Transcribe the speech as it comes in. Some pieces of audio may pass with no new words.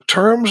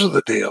terms of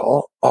the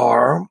deal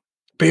are,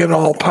 being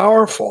all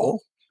powerful,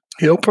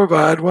 he'll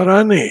provide what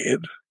I need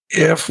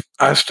if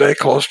I stay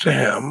close to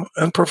him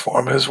and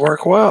perform his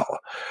work well.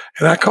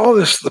 And I call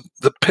this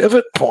the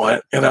pivot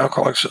point in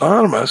Alcoholics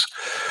Anonymous,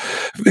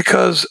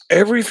 because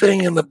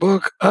everything in the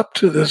book up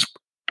to this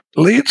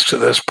leads to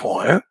this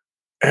point,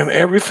 and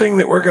everything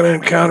that we're going to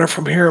encounter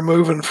from here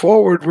moving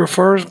forward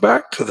refers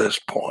back to this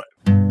point.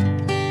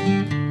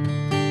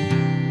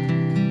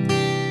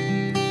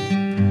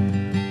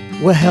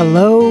 Well,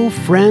 hello,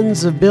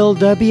 friends of Bill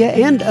W.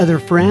 and other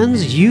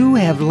friends. You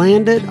have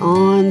landed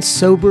on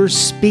Sober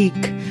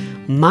Speak.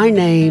 My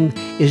name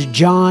is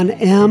John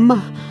M.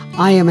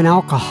 I am an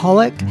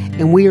alcoholic,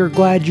 and we are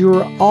glad you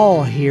are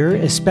all here,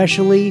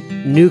 especially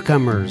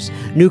newcomers.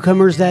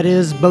 Newcomers, that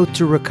is, both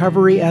to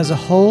recovery as a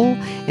whole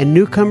and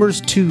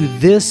newcomers to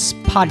this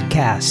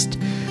podcast.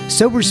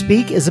 Sober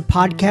Speak is a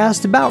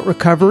podcast about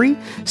recovery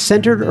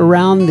centered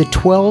around the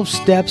 12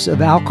 steps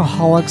of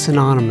Alcoholics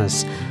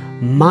Anonymous.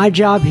 My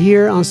job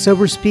here on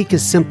Sober Speak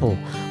is simple.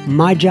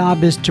 My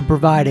job is to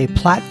provide a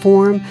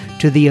platform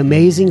to the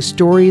amazing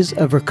stories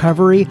of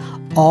recovery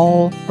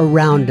all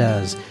around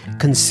us.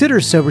 Consider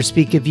Sober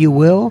Speak, if you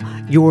will,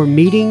 your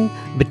meeting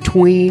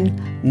between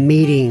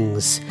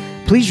meetings.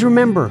 Please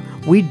remember,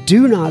 we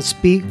do not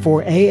speak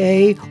for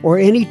AA or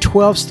any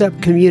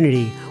 12-step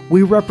community.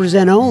 We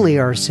represent only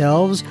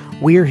ourselves.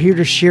 We are here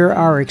to share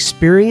our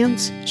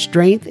experience,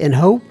 strength, and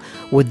hope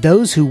with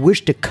those who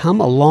wish to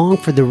come along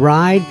for the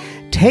ride.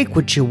 Take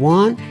what you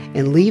want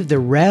and leave the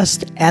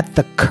rest at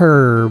the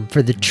curb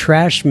for the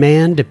trash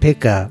man to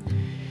pick up.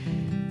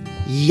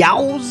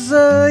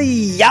 Yowza,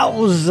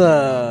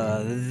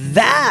 yowza.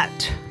 That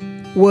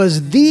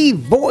was the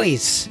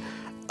voice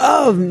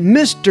of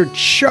Mr.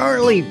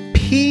 Charlie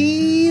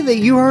P. that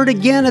you heard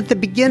again at the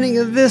beginning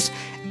of this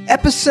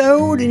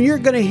episode, and you're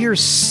going to hear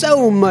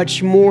so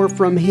much more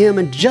from him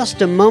in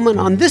just a moment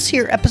on this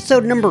here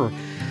episode number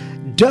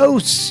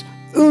Dos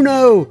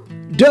 212,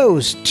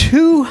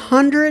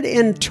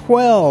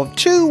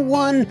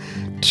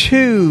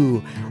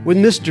 212 with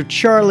Mr.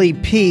 Charlie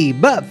P.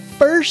 But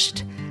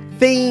first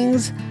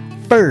things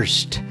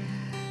first.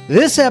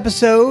 This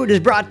episode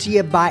is brought to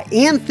you by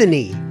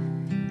Anthony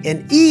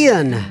and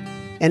Ian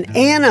and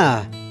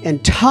Anna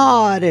and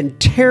Todd and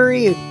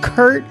Terry and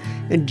Kurt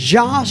and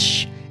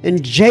Josh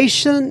and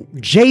Jason,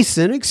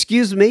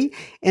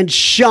 and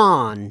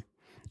Sean.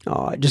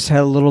 Oh, I just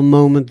had a little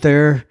moment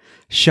there.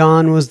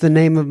 Sean was the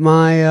name of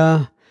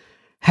my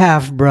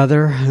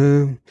half-brother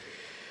who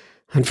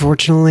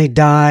unfortunately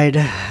died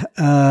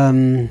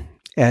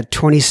at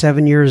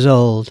 27 years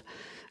old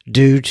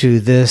due to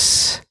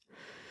this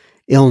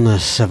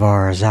illness of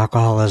ours,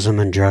 alcoholism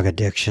and drug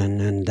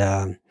addiction.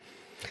 And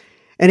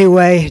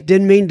anyway,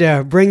 didn't mean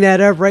to bring that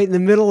up right in the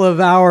middle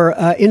of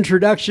our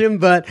introduction,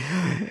 but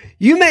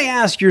you may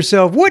ask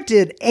yourself, what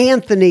did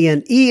Anthony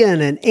and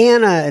Ian and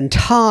Anna and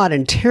Todd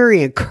and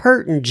Terry and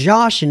Kurt and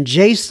Josh and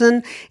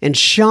Jason and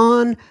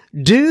Sean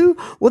do?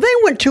 Well, they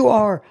went to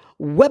our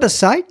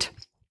website,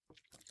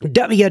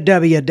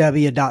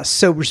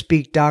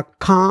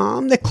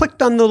 www.soberspeak.com. They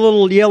clicked on the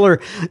little yellow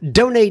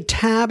donate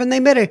tab and they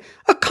made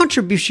a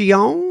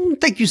contribution.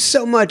 Thank you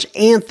so much,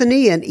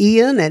 Anthony and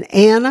Ian and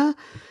Anna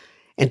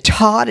and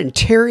Todd and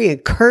Terry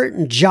and Kurt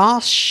and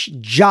Josh,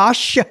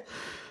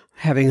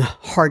 having a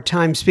hard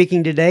time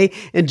speaking today,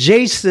 and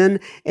Jason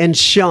and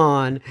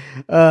Sean.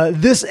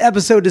 This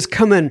episode is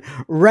coming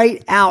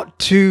right out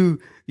to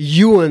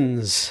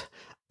Ewans.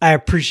 I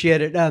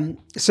appreciate it.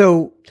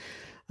 So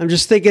I'm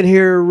just thinking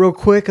here real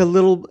quick, a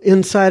little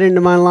insight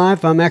into my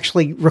life. I'm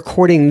actually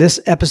recording this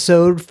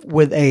episode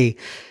with a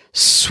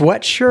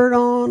sweatshirt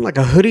on, like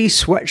a hoodie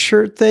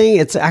sweatshirt thing.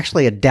 It's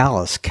actually a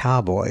Dallas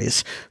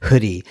Cowboys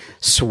hoodie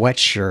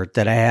sweatshirt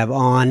that I have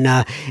on.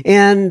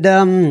 And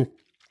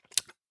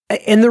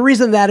the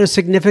reason that is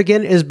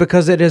significant is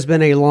because it has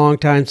been a long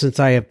time since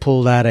I have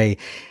pulled out a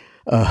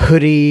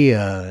hoodie,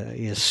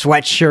 a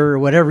sweatshirt, or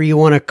whatever you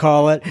want to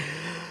call it.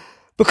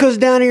 Because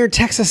down here in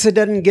Texas, it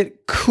doesn't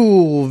get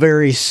cool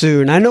very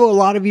soon. I know a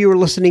lot of you are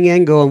listening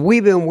in going,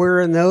 we've been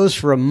wearing those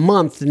for a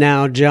month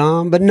now,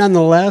 John. But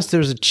nonetheless,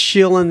 there's a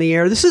chill in the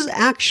air. This is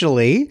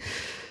actually,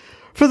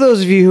 for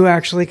those of you who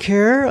actually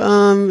care,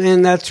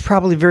 and that's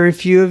probably very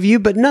few of you,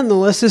 but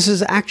nonetheless, this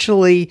is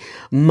actually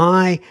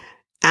my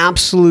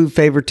absolute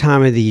favorite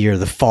time of the year,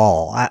 the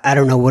fall. I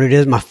don't know what it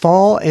is. My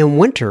fall and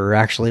winter are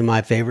actually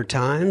my favorite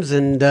times.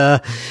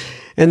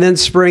 And then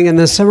spring and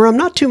then summer. I'm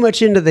not too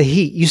much into the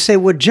heat. You say,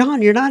 well,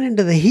 John, you're not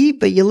into the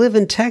heat, but you live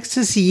in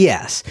Texas?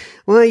 Yes.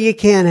 Well, you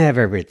can't have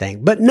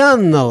everything. But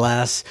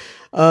nonetheless,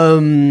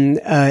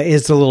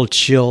 it's a little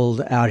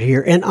chilled out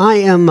here. And I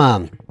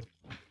am,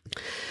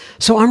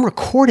 so I'm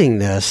recording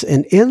this,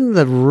 and in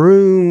the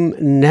room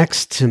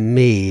next to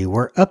me,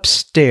 we're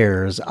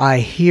upstairs, I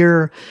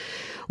hear,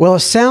 well,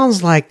 it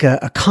sounds like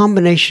a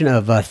combination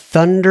of a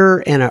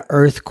thunder and an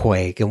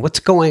earthquake. And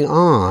what's going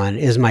on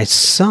is my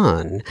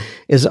son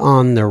is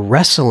on the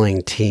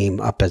wrestling team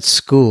up at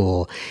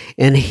school,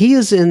 and he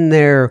is in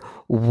there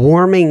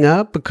warming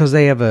up because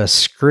they have a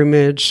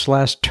scrimmage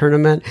 /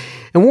 tournament.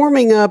 And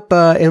warming up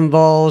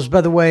involves,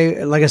 by the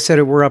way, like I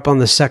said, we're up on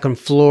the second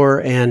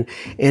floor, and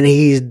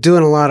he's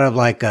doing a lot of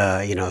like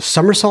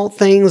somersault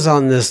things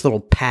on this little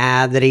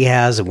pad that he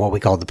has in what we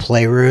call the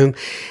playroom,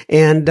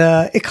 and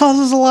it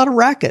causes a lot of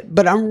racket.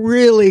 But I'm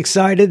really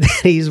excited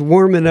that he's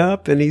warming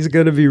up and he's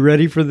going to be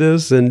ready for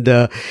this. And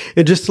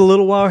in just a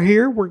little while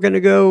here, we're going to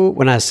go.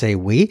 When I say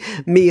we,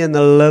 me and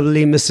the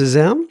lovely Mrs.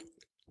 M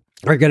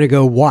are going to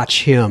go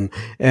watch him,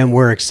 and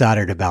we're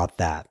excited about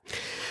that.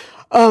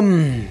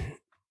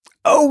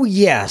 Oh,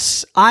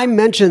 yes, I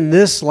mentioned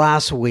this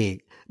last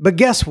week, but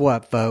guess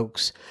what,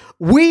 folks?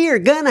 We are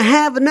going to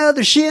have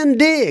another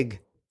shindig.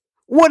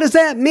 What does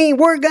that mean?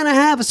 We're going to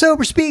have a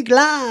Sober Speak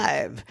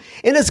Live,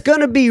 and it's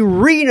going to be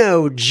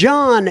Reno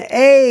John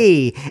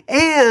A.,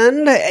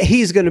 and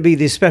he's going to be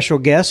the special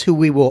guest who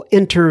we will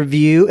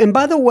interview. And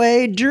by the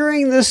way,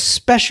 during this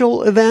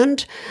special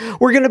event,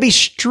 we're going to be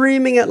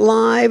streaming it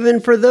live,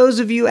 and for those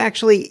of you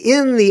actually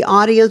in the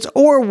audience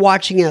or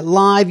watching it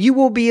live, you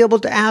will be able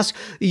to ask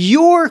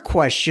your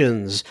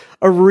questions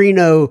of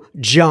Reno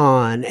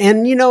John.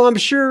 And, I'm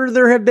sure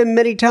there have been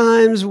many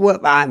times,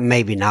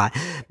 maybe not,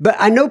 but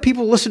I know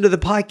people listen to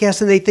the podcast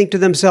and they think to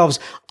themselves,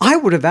 I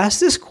would have asked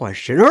this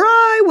question, or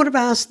I would have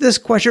asked this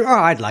question, or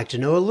I'd like to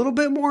know a little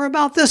bit more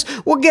about this.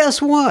 Well,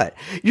 guess what?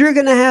 You're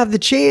going to have the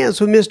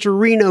chance with Mr.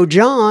 Reno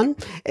John,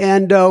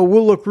 and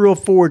we'll look real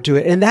forward to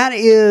it. And that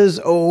is,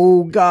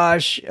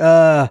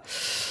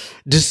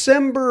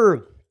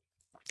 December.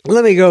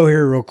 Let me go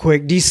here real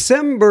quick.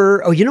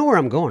 December. Oh, you know where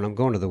I'm going? I'm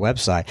going to the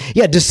website.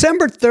 Yeah,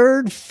 December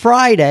 3rd,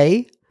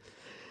 Friday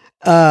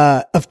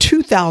of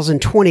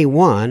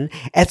 2021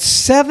 at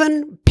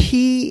 7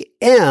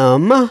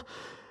 p.m.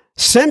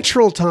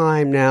 Central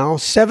Time now,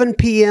 7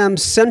 p.m.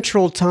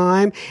 Central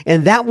Time.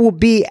 And that will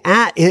be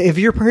if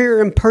you're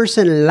here in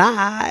person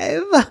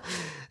live,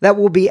 that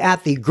will be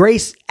at the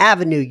Grace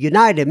Avenue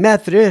United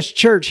Methodist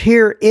Church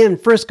here in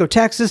Frisco,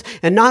 Texas.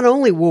 And not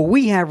only will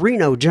we have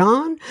Reno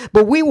John,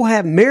 but we will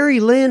have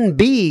Mary Lynn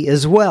B.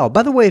 as well.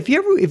 By the way, if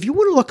you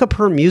want to look up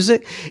her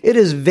music, it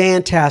is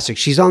fantastic.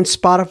 She's on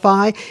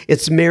Spotify.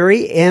 It's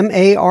Mary,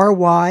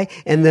 M-A-R-Y,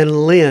 and then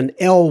Lynn,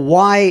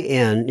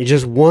 L-Y-N.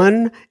 Just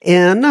one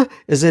N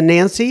as in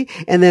Nancy,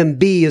 and then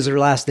B is her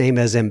last name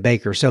as in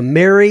Baker. So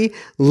Mary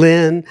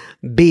Lynn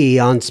B.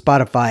 on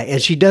Spotify.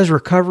 And she does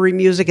recovery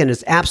music, and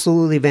it's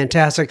absolutely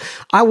fantastic.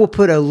 I will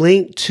put a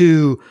link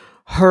to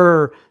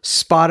her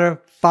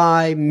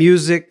Spotify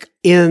music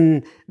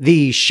in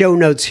the show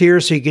notes here,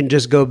 so you can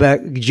just go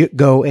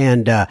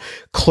and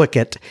click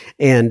it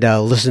and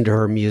listen to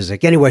her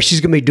music. Anyway,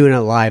 she's going to be doing it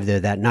live there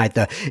that night,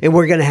 though. And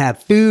we're going to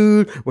have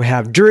food, we'll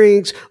have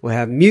drinks, we'll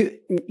have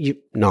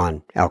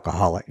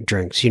non-alcoholic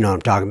drinks, you know what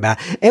I'm talking about.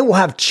 And we'll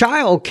have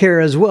child care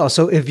as well.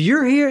 So if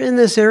you're here in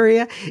this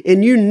area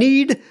and you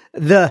need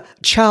the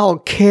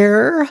child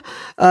care,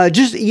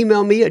 just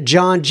email me at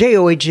John,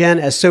 John,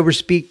 at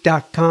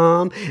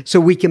soberspeak.com, so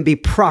we can be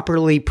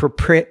properly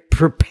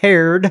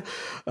prepared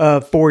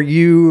for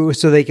you,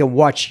 so they can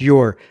watch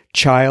your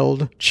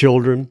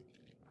children.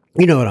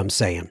 You know what I'm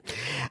saying.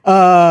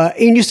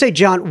 And you say,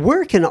 John,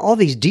 where can all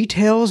these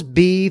details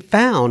be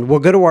found? Well,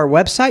 go to our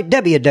website,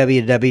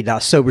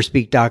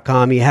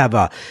 www.soberspeak.com.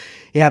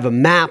 You have a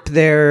map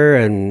there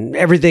and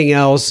everything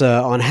else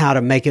on how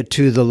to make it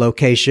to the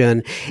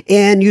location.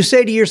 And you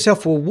say to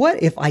yourself, well,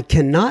 what if I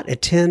cannot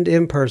attend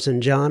in person,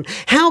 John?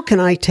 How can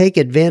I take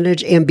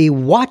advantage and be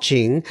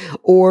watching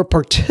or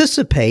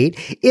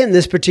participate in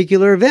this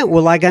particular event?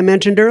 Well, like I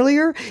mentioned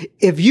earlier,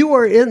 if you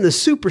are in the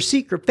super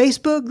secret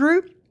Facebook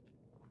group,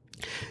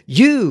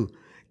 you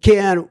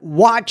can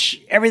watch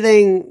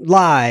everything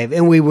live,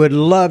 and we would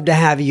love to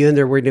have you in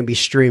there. We're going to be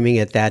streaming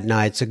it that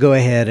night. So go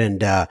ahead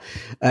and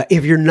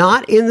if you're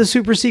not in the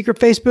super secret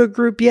Facebook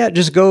group yet,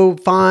 just go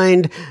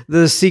find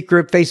the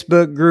secret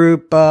Facebook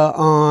group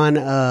on,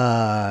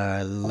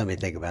 let me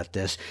think about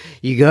this.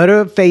 You go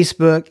to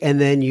Facebook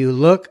and then you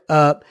look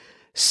up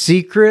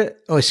Sober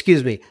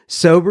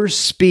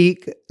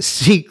Speak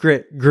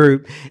Secret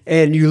Group,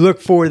 and you look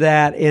for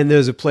that, and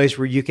there's a place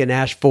where you can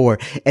ask for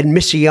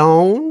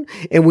admission,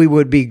 and we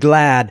would be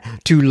glad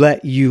to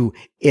let you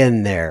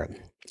in there.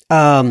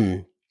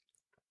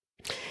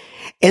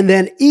 And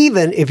then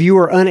even if you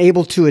are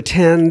unable to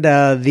attend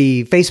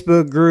the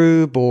Facebook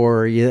group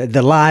or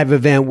the live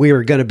event, we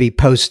are going to be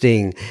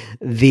posting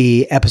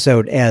the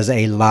episode as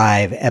a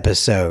live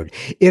episode.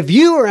 If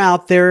you are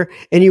out there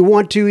and you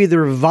want to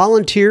either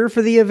volunteer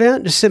for the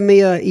event, just send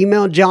me an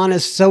email,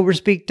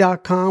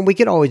 john@soberspeak.com. We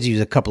could always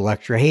use a couple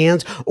extra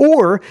hands.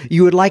 Or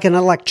you would like an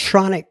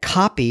electronic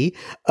copy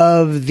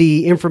of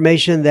the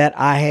information that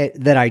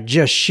I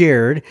just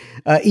shared,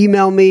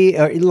 email me,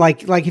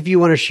 like if you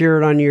want to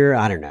share it on your,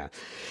 I don't know,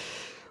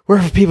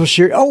 wherever people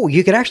share. Oh,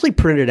 you could actually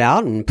print it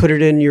out and put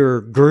it in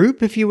your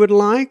group if you would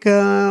like,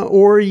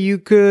 or you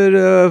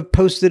could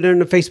post it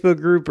in a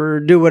Facebook group or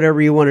do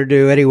whatever you want to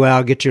do. Anyway,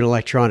 I'll get you an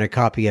electronic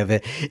copy of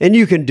it, and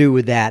you can do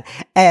with that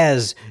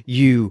as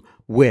you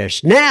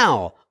wish.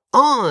 Now,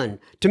 on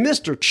to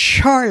Mr.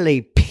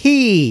 Charlie P.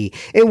 P.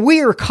 And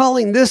we are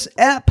calling this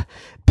ep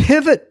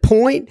Pivot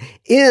Point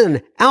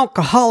in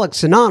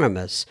Alcoholics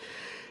Anonymous.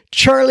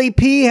 Charlie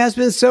P. has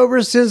been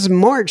sober since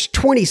March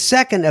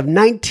 22nd of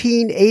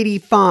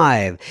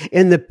 1985.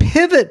 And the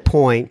pivot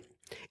point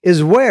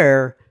is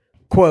where,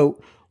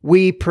 quote,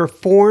 we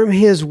perform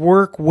his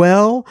work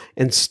well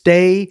and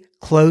stay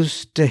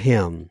close to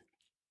him.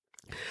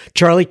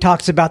 Charlie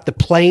talks about the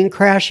plane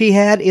crash he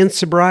had in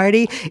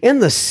sobriety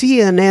and the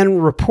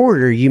CNN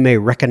reporter you may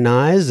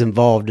recognize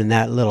involved in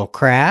that little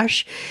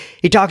crash.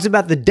 He talks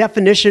about the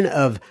definition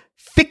of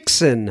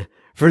fixin'.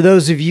 For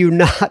those of you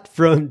not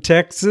from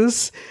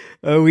Texas,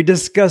 we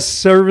discuss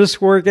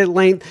service work at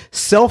length.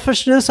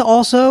 Selfishness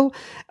also.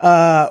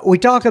 We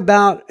talk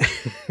about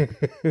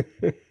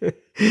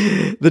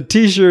the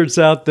t-shirts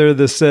out there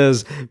that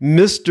says,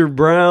 Mr.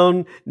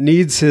 Brown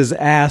needs his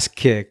ass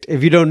kicked.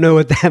 If you don't know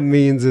what that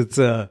means, it's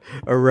a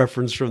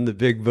reference from the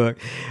Big Book.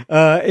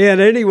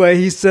 And anyway,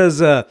 he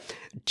says,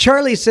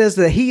 Charlie says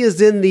that he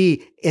is in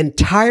the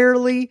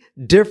entirely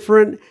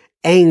different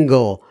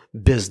angle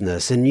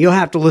business, and you'll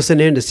have to listen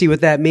in to see what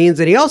that means.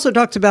 And he also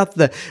talks about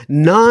the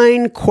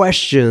 9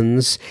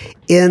 questions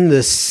in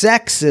the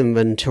sex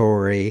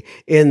inventory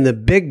in the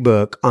Big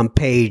Book on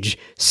page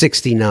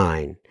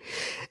 69.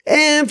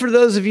 And for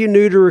those of you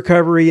new to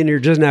recovery and you're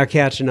just now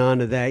catching on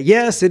to that,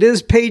 yes, it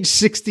is page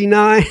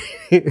 69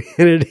 and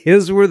it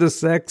is where the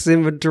sex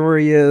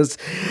inventory is.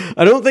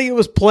 I don't think it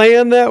was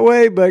planned that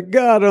way, but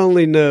God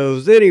only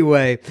knows.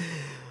 Anyway,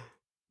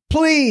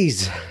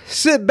 please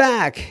sit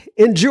back,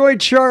 enjoy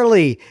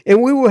Charlie,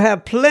 and we will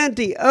have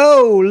plenty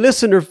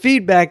listener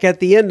feedback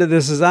at the end of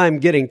this as I'm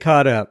getting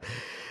caught up.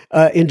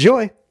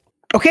 Enjoy.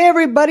 Okay,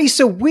 everybody,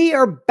 so we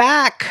are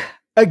back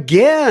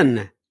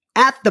again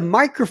at the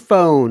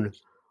microphone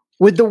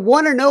with the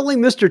one and only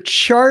Mr.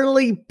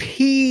 Charlie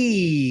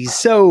P.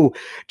 So,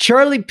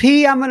 Charlie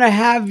P., I'm going to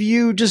have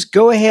you just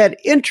go ahead,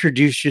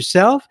 introduce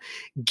yourself,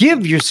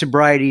 give your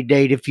sobriety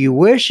date if you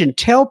wish, and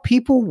tell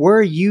people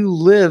where you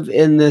live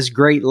in this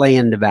great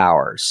land of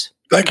ours.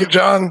 Thank you,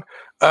 John.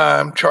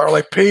 I'm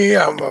Charlie P.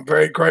 I'm a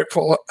very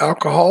grateful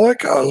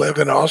alcoholic. I live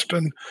in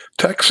Austin,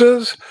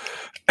 Texas,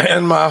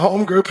 and my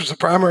home group is the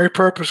Primary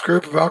Purpose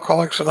Group of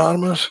Alcoholics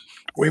Anonymous.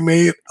 We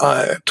meet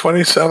at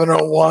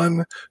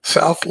 2701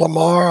 South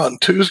Lamar on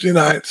Tuesday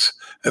nights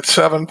at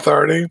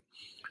 7:30.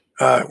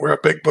 We're a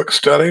Big Book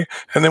study.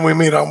 And then we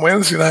meet on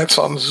Wednesday nights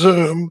on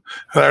Zoom.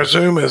 And our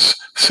Zoom is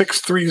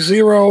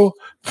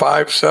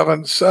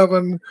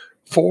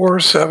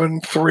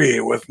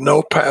 630-577-473 with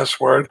no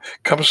password.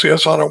 Come see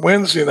us on a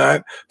Wednesday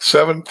night,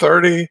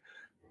 7:30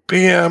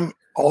 p.m.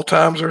 All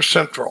times are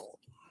Central.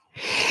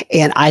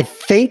 And I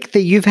think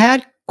that you've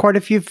had quite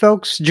a few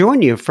folks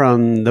join you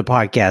from the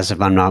podcast,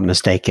 if I'm not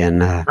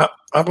mistaken. I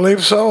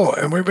believe so.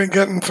 And we've been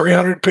getting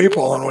 300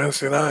 people on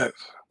Wednesday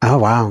nights. Oh,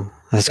 wow.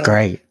 That's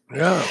great.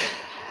 Yeah.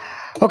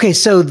 Okay,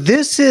 so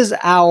this is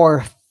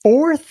our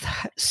 4th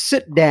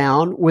sit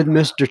down with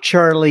Mr.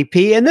 Charlie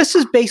P. And this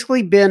has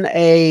basically been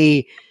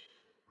the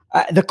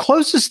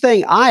closest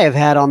thing I have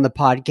had on the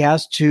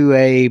podcast to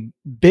a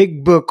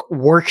Big Book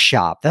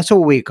workshop. That's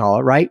what we call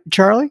it, right,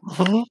 Charlie?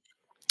 Mm-hmm.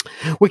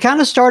 We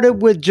kind of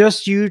started with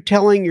just you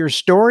telling your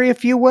story,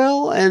 if you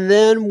will, and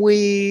then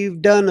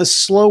we've done a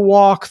slow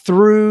walk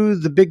through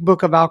the Big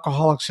Book of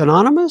Alcoholics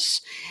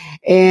Anonymous.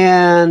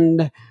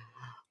 And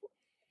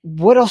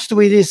what else do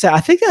we need to say? I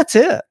think that's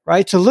it,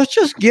 right? So let's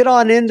just get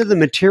on into the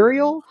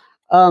material.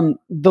 By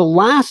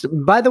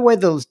the way,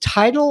 the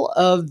title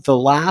of the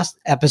last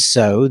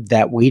episode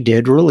that we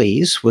did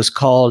release was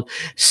called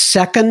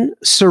Second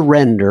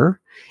Surrender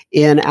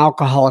in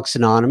Alcoholics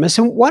Anonymous.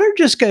 And why don't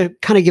you just kind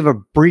of give a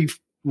brief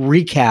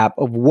recap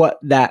of what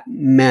that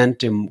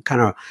meant and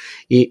kind of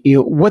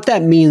what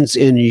that means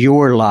in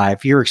your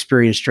life, your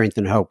experience, strength,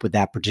 and hope with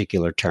that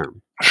particular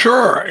term.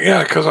 Sure.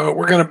 Yeah, because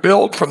we're going to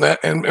build from that.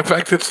 And in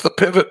fact, it's the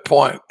pivot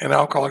point in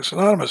Alcoholics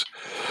Anonymous,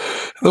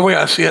 the way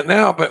I see it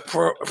now. But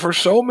for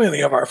so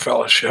many of our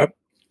fellowship,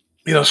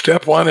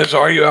 step one is,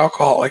 are you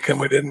alcoholic?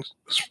 And we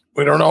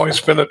don't always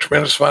spend a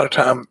tremendous amount of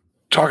time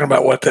talking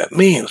about what that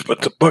means.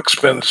 But the book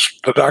spends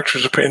the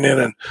doctor's opinion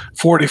in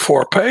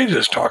 44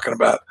 pages talking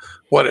about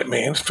what it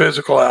means,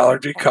 physical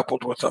allergy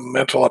coupled with a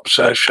mental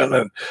obsession,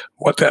 and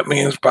what that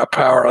means by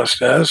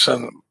powerlessness,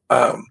 and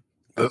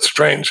the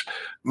strange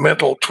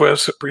mental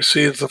twist that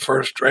precedes the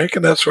first drink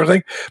and that sort of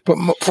thing. But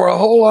for a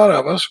whole lot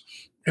of us,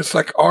 it's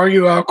like, are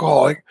you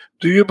alcoholic?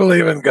 Do you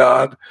believe in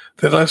God?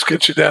 Then let's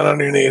get you down on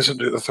your knees and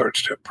do the 3rd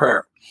step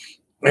prayer.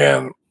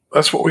 And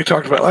that's what we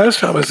talked about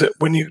last time, is that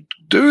when you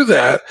do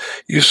that,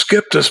 you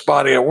skip this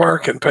body of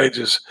work in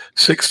pages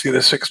 60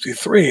 to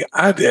 63.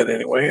 I did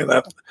anyway. And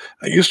I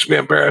used to be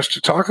embarrassed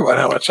to talk about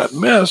how much I'd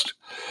missed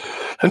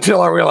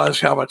until I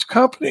realized how much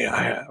company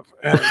I have.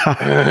 And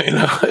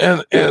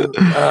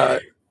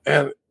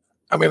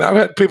I mean, I've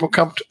had people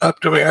come up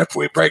to me after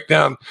we break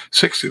down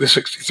 60 to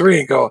 63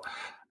 and go,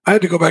 I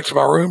had to go back to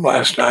my room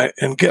last night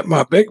and get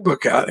my Big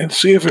Book out and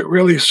see if it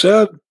really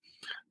said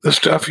the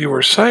stuff you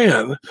were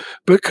saying,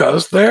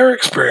 because their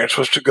experience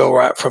was to go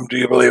right from do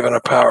you believe in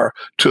a power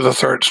to the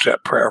 3rd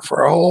step prayer.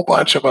 For a whole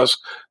bunch of us,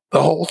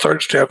 the whole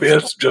third step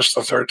is just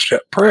the third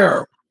step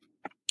prayer.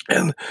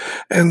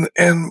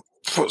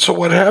 So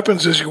what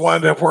happens is you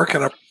wind up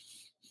working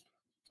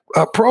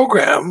a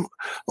program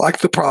like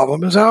the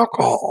problem is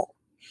alcohol.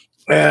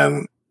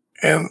 And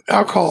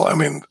alcohol, I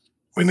mean,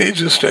 we need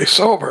you to stay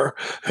sober,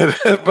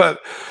 but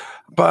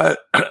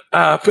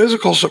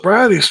physical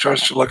sobriety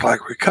starts to look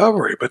like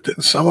recovery. But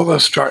then some of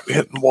us start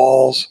hitting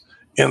walls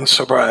in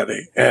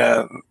sobriety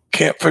and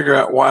can't figure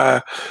out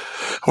why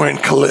we're in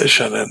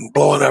collision and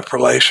blowing up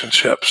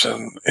relationships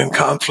and in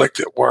conflict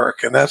at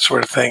work and that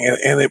sort of thing.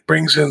 And it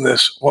brings in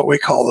this, what we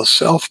call the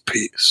self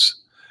peace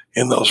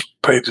in those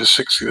pages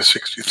 60 to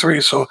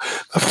 63. So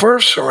the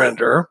first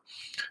surrender,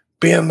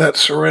 being that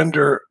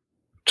surrender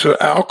to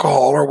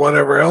alcohol or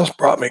whatever else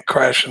brought me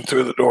crashing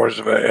through the doors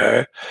of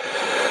AA.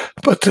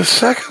 But the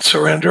second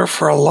surrender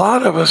for a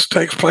lot of us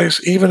takes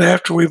place even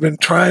after we've been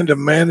trying to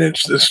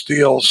manage this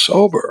deal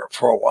sober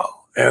for a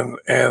while. And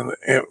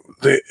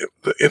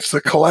it's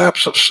the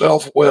collapse of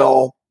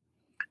self-will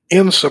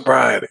in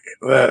sobriety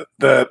that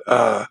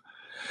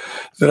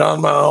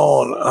on my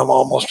own, I'm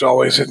almost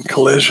always in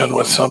collision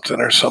with something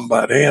or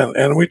somebody.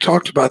 And we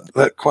talked about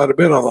that quite a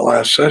bit on the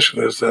last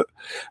session, is that,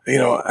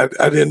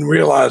 I didn't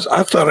realize,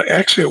 I thought,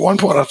 actually at one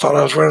point I thought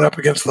I was running up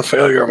against the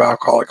failure of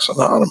Alcoholics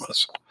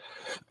Anonymous.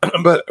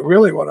 But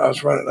really what I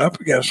was running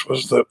up against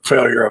was the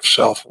failure of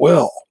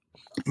self-will.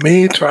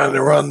 Me trying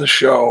to run the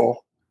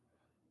show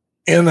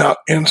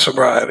in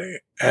sobriety,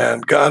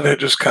 and God had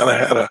just kind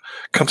of had a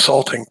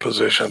consulting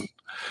position.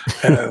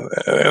 And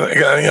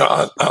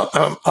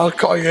I'll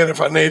call you in if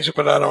I need you,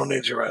 but I don't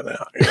need you right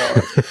now.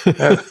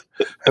 And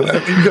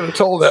you could have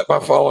told that by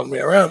following me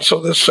around.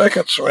 So the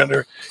second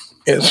surrender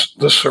is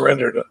the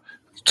surrender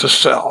to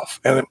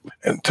self, and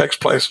it takes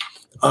place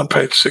on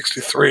page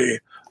 63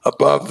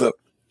 above the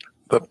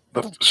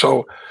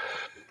so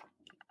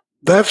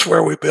that's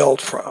where we build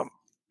from.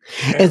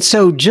 And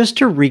so just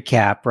to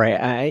recap,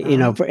 right,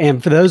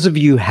 and for those of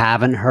you who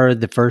haven't heard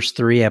the first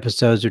 3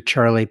 episodes of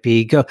Charlie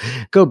P.,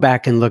 go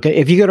back and look at,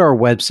 if you go to our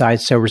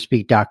website,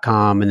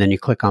 soberspeak.com, and then you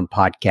click on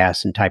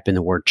podcasts and type in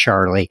the word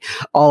Charlie,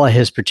 all of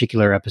his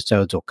particular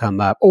episodes will come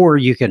up, or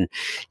you can,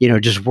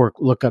 just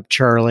look up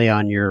Charlie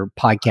on your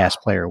podcast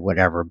player or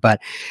whatever.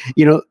 But,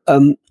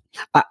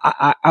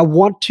 I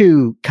want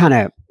to kind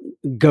of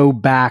go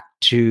back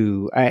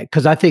to,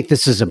 because I think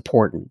this is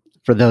important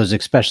for those,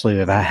 especially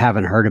if I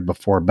haven't heard it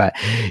before, but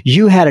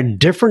you had a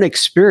different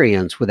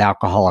experience with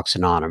Alcoholics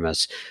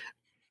Anonymous.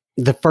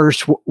 The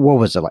first, what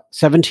was it, like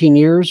 17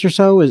 years or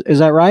so? Is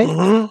that right?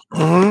 Mm-hmm.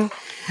 Mm-hmm.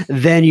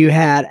 Then you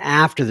had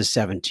after the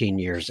 17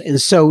 years.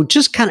 And so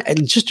just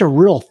a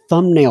real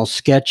thumbnail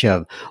sketch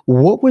of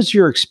what was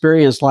your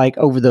experience like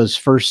over those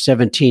first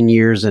 17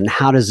 years, and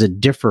how does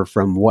it differ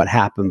from what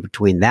happened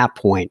between that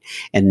point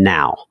and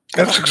now?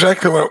 That's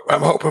exactly what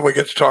I'm hoping we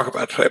get to talk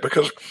about today,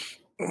 because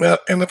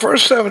in the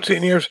first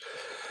 17 years,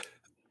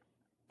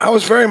 I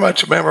was very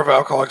much a member of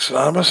Alcoholics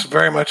Anonymous,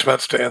 very much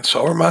about staying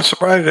sober. My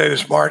sobriety date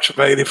is March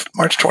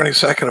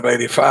 22nd of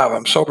 85.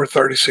 I'm sober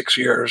 36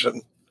 years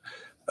and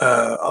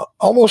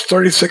almost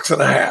 36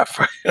 and a half.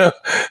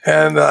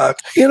 And,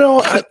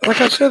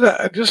 like I said,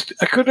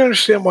 I couldn't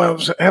understand why I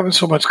was having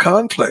so much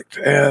conflict.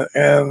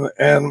 And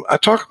I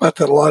talk about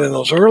that a lot in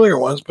those earlier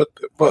ones,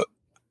 but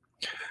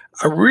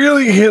I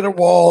really hit a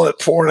wall at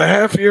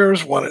 4.5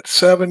 years, one at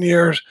 7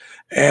 years,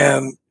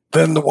 and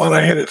then the one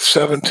I hit at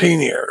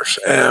 17 years.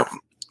 And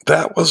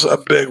that was a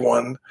big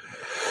one.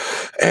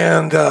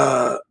 And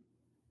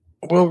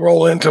we'll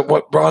roll into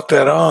what brought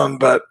that on,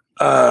 but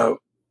I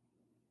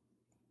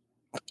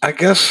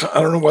guess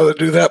I don't know whether to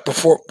do that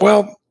before.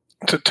 Well,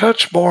 to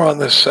touch more on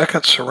this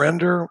second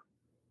surrender,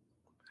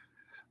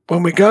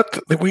 when we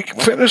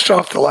finished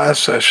off the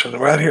last session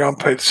right here on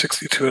page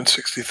 62 and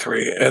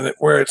 63, and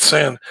where it's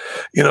saying,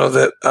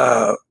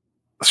 that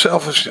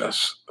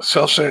selfishness,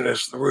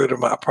 self-centeredness is the root of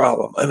my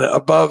problem. And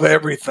above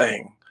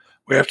everything,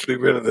 we have to be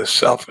rid of this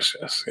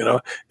selfishness.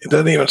 It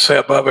doesn't even say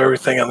above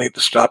everything, I need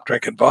to stop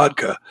drinking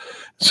vodka.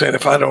 It's saying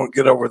if I don't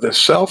get over this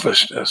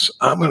selfishness,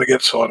 I'm going to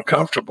get so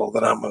uncomfortable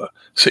that I'm going to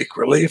seek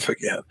relief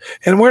again.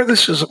 And where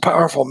this is a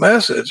powerful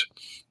message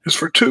is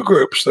for 2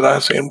 groups that I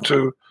seem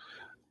to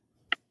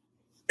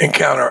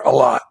encounter a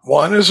lot.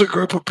 One is a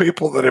group of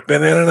people that have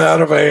been in and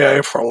out of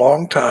AA for a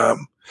long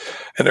time,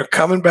 and they're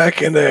coming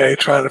back into AA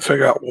trying to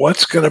figure out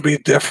what's going to be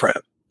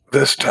different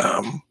this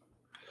time.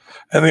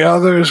 And the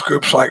other is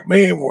groups like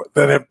me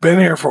that have been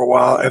here for a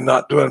while and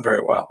not doing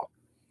very well.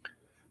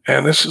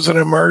 And this is an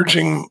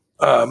emerging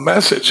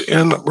message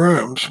in the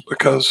rooms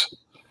because,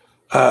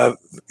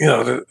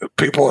 the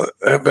people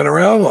have been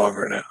around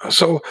longer now.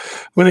 So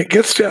when it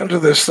gets down to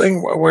this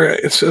thing where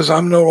it says,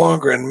 I'm no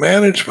longer in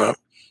management,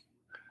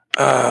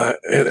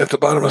 at the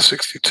bottom of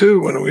 62,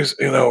 when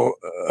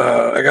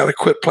I got to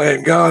quit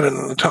playing God, and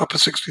on the top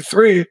of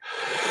 63,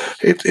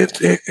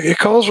 it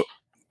calls,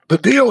 the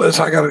deal is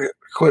I got to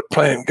quit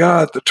playing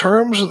God. The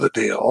terms of the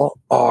deal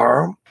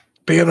are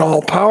being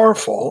all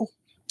powerful.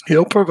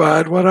 He'll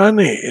provide what I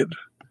need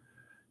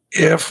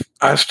if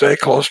I stay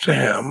close to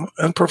him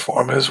and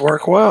perform his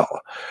work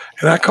well.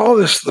 And I call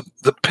this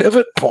the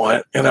pivot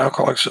point in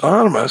Alcoholics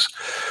Anonymous,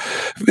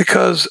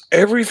 because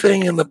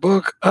everything in the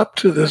book up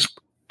to this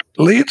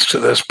leads to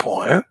this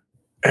point,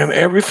 and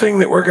everything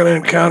that we're going to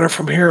encounter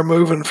from here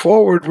moving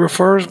forward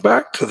refers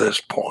back to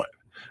this point.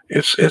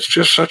 It's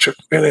just such a,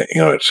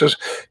 it says,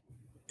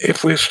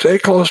 if we stay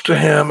close to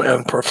him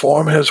and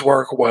perform his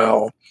work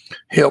well,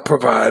 he'll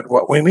provide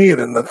what we need.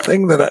 And the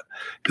thing that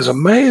is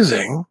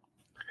amazing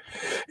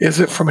is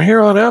that from here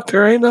on out,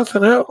 there ain't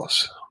nothing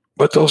else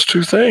but those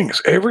two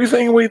things.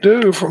 Everything we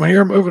do from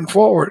here moving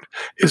forward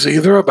is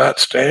either about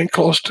staying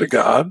close to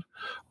God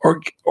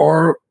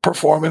or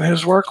performing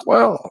his work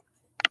well.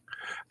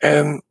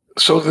 And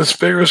so this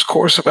vigorous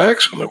course of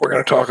action that we're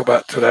going to talk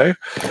about today,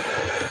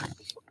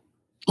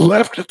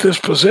 left at this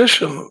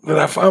position, that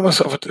I find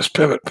myself at this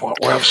pivot point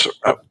where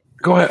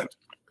go ahead.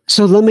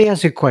 So let me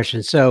ask you a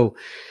question. So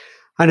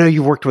I know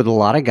you've worked with a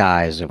lot of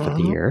guys over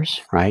the years,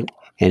 right?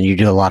 And you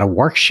do a lot of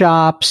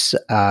workshops,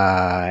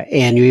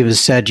 and you even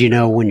said,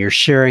 when you're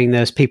sharing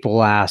this,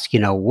 people ask,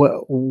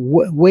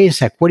 wait a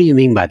sec, what do you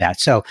mean by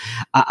that? So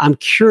I'm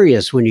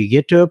curious, when you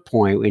get to a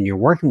point when you're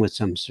working with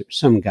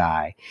some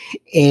guy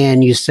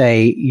and you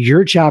say,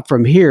 your job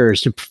from here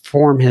is to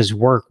perform his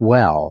work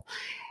well,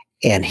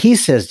 and he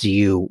says to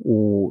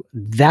you,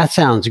 that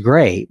sounds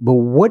great, but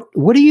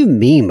what do you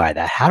mean by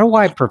that? How do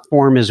I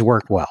perform his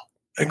work well?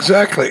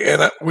 Exactly.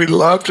 And we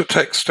love to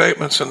take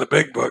statements in the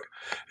big book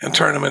and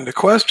turn them into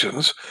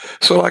questions.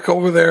 So like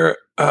over there,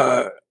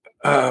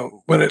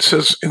 when it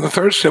says in the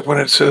third step, when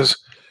it says,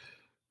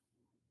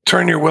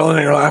 turn your will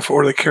and your life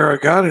over to the care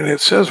of God, and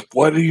it says,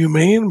 what do you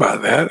mean by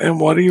that? And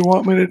what do you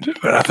want me to do?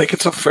 And I think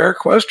it's a fair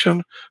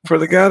question for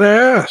the guy to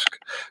ask.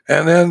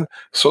 And then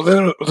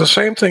the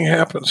same thing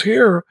happens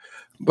here,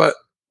 but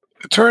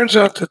it turns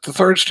out that the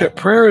third step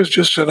prayer is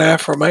just an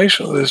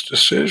affirmation of this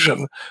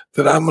decision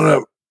that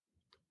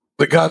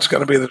that God's going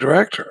to be the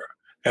director.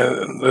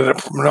 And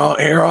that from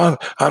here on,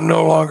 I'm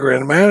no longer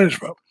in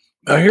management.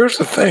 Now, here's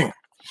the thing.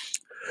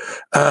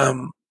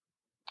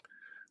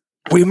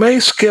 We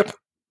may skip,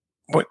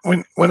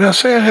 when I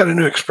say I had a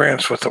new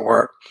experience with the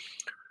work,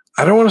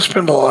 I don't want to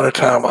spend a lot of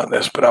time on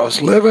this, but I was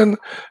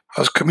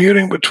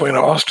commuting between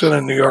Austin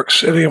and New York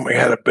City, and we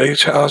had a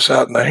beach house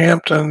out in the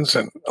Hamptons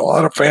and a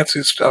lot of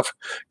fancy stuff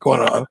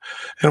going on.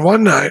 And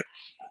one night,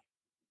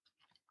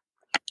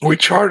 we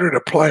chartered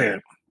a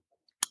plane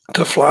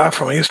to fly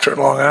from Eastern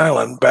Long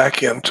Island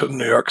back into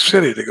New York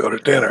City to go to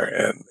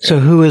dinner. So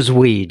who is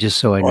we, just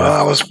so I know? Well,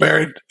 I was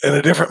married in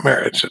a different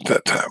marriage at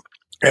that time.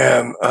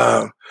 And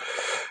I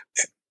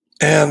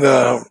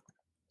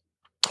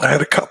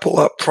had a couple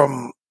up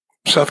from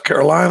South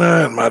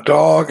Carolina and my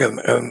dog and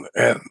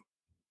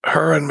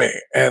her and me.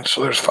 And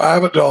so there's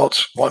 5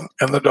 adults, one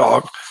and the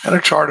dog, and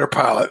a charter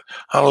pilot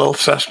on a little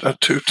Cessna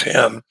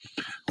 210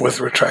 with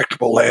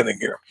retractable landing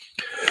gear.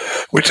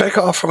 We take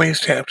off from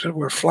East Hampton.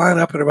 We're flying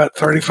up at about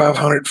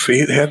 3,500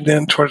 feet, heading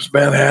in towards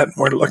Manhattan.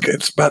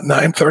 It's about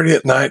 9:30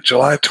 at night,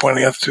 July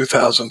 20th,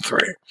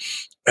 2003.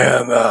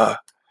 And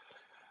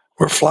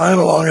we're flying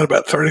along at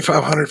about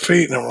 3,500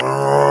 feet, and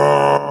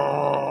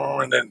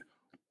then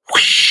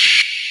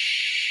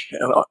whoosh,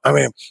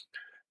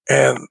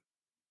 and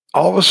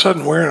all of a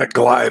sudden we're in a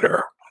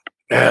glider,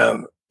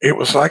 and it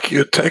was like you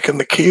had taken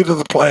the key to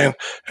the plane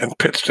and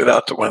pitched it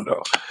out the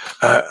window.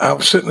 I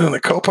was sitting in the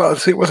co-pilot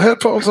seat with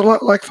headphones a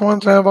lot like the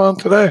ones I have on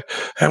today.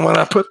 And when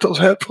I put those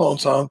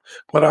headphones on,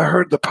 when I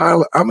heard the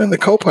pilot, I'm in the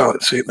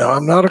co-pilot seat now.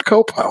 I'm not a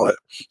co-pilot,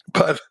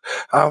 but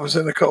I was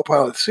in the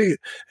co-pilot seat.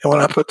 And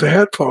when I put the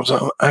headphones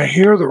on, I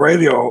hear the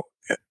radio.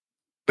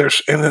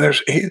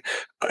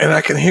 And I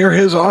can hear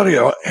his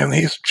audio, and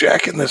he's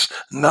jacking this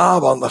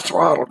knob on the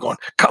throttle, going,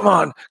 "Come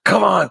on,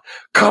 come on,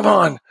 come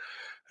on!"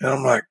 And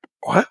I'm like,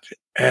 "What?"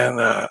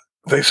 And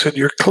they said,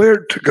 "You're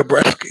cleared to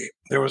Gabreski."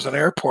 There was an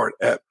airport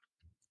at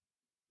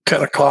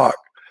 10 o'clock,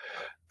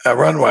 a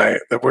runway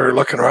that we were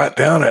looking right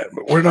down at,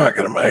 but we're not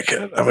going to make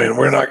it. I mean,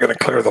 we're not going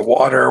to clear the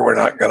water. We're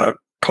not going to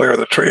clear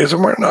the trees,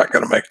 and we're not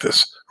going to make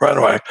this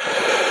runway.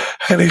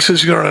 And he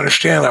says, "You don't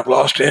understand. I've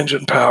lost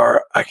engine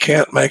power. I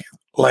can't make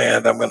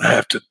land. I'm going to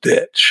have to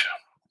ditch."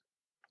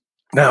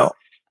 Now,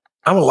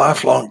 I'm a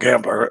lifelong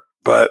gambler,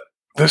 but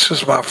this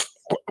is what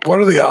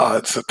are the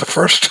odds that the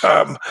first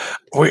time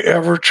we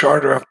ever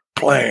charter a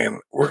plane,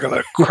 we're going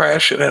to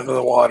crash it into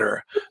the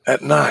water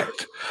at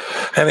night?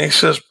 And he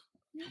says,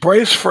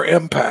 brace for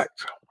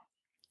impact.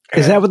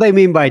 Is that what they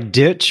mean by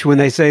ditch when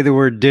they say the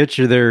word ditch,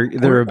 or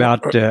they're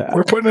about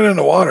we're putting it in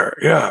the water,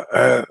 yeah,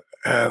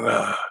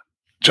 and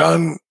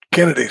John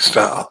Kennedy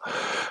style,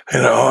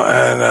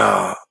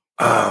 and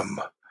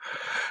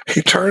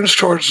he turns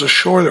towards the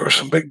shore. There were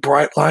some big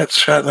bright lights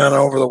shining down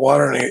over the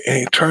water, and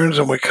he turns,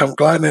 and we come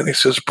gliding in. He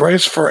says,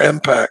 brace for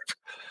impact.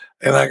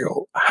 And I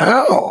go,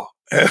 how?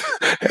 And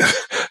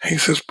he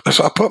says,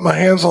 so I put my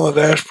hands on the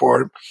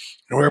dashboard,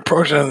 and we're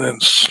approaching, and then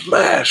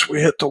smash,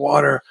 we hit the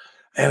water,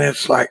 and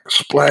it's like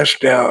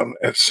splashdown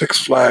at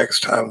Six Flags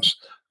times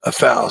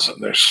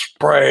 1,000. There's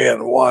spray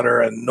and water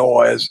and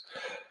noise,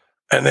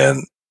 and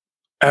then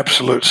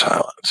absolute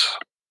silence.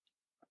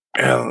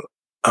 And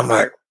I'm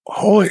like,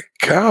 holy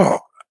cow,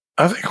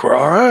 I think we're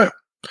all right.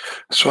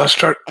 So I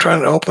start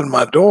trying to open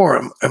my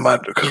door,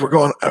 because we're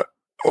going,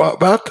 well,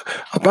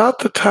 about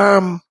the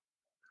time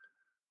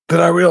that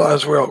I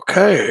realized we're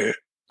okay,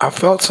 I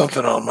felt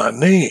something on my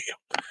knee.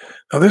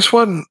 Now, this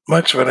wasn't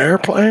much of an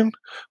airplane,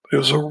 but it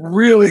was a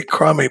really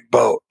crummy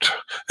boat.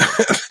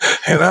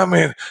 And I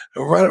mean,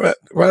 right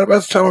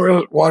about the time I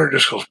realized, water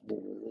just goes,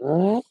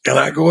 and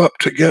I go up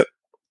to get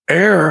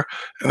air,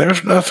 and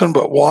there's nothing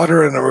but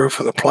water in the roof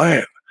of the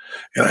plane.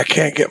 And I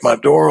can't get my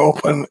door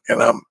open,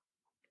 and I'm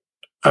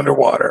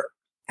underwater.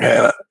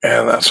 And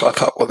so I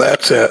thought, well,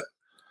 that's it.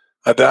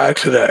 I died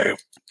today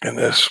in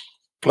this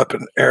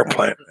flipping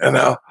airplane. And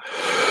now,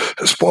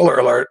 spoiler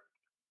alert,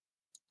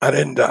 I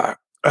didn't die.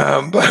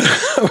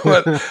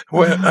 But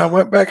when I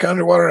went back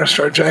underwater and I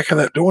started jacking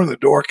that door, and the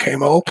door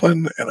came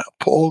open, and I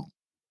pulled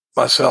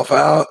myself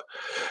out.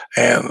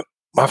 And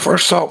my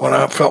first thought when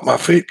I felt my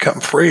feet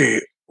come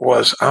free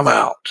was, I'm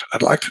out.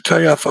 I'd like to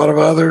tell you I thought of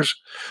others,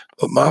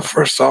 but my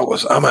first thought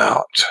was, I'm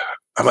out.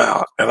 I'm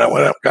out. And I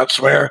went up, got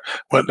some air,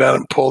 went down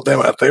and pulled them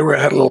out. They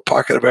had a little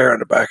pocket of air in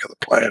the back of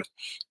the plane.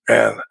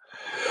 And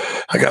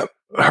I got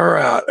her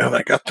out, and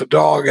I got the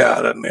dog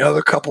out, and the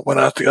other couple went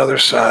out the other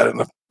side, and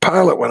the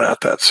pilot went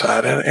out that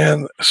side.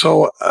 And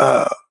so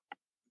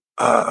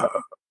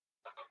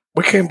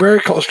we came very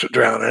close to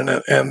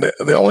drowning, and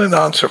the only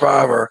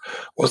non-survivor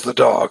was the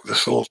dog,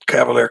 this little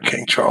Cavalier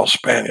King Charles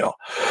Spaniel.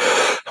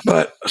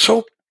 But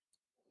so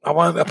I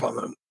wound up on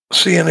the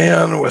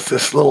CNN with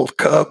this little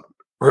cub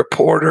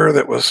reporter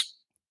that was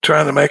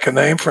trying to make a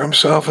name for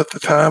himself at the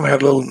time.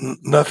 Had a little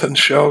nothing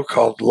show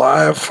called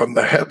Live from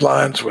the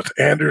Headlines with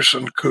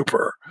Anderson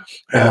Cooper.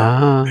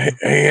 And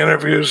he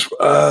interviews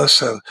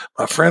us, and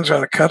my friends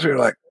around the country are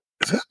like,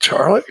 is that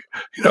Charlie?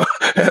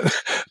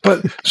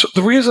 But so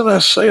the reason I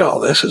say all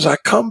this is I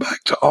come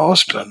back to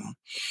Austin,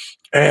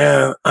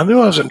 and I knew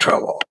I was in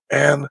trouble.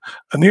 And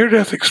a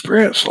near-death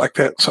experience like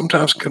that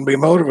sometimes can be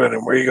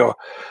motivating, where you go,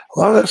 a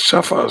lot of that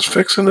stuff I was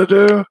fixing to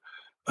do,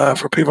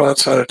 for people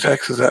outside of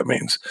Texas, that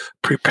means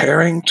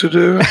preparing to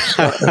do.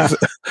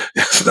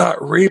 It's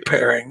not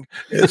repairing,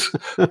 it's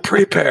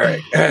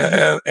preparing.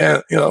 And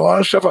a lot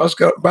of stuff I was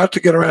about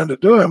to get around to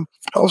doing,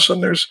 all of a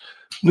sudden there's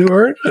new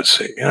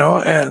urgency,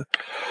 and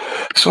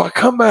so I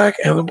come back,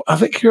 and I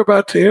think you're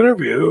about to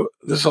interview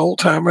this old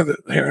timer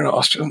here in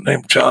Austin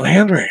named John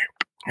Henry.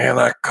 And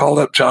I called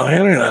up John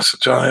Henry, and I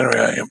said, John Henry,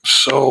 I am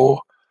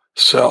so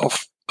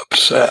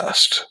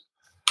self-obsessed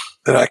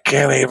that I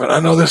can't even, I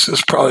know this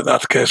is probably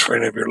not the case for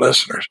any of your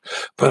listeners,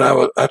 but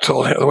I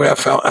told him the way I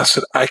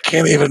said, I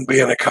can't even be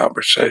in a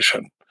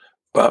conversation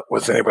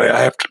with anybody.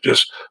 I have to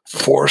just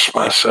force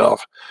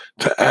myself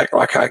to act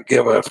like I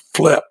give a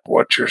flip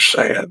what you're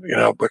saying,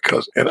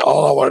 because, and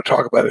all I want to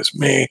talk about is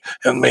me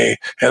and me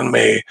and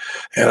me.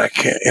 And I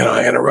can't,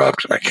 I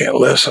interrupt, and I can't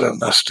listen,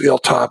 and I steal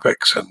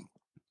topics, and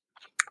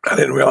I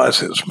didn't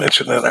realize it was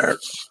mentioned in our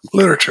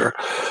literature.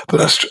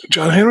 But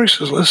John Henry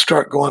says, let's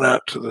start going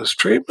out to this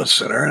treatment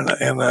center. And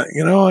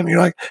you're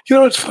like,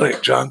 it's funny,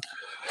 John,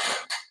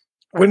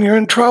 when you're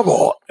in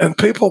trouble and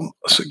people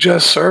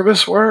suggest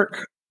service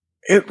work,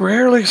 it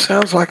rarely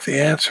sounds like the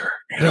answer.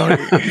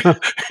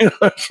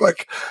 It's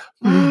like,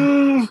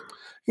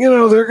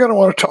 they're going to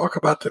want to talk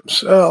about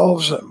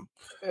themselves, and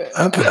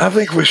I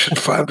think we should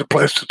find a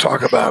place to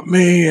talk about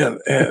me.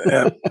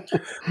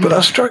 But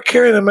I start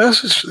carrying a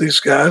message to these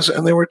guys,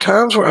 and there were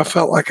times where I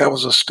felt like I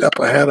was a step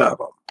ahead of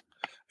them.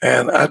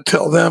 And I'd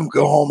tell them,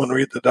 go home and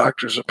read the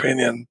doctor's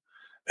opinion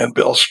and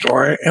Bill's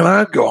story, and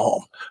I'd go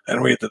home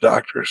and read the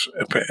doctor's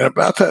opinion. And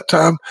about that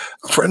time,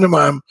 a friend of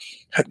mine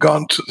had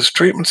gone to this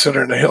treatment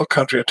center in the hill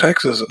country of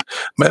Texas and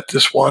met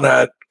this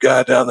one-eyed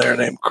guy down there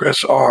named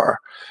Chris R.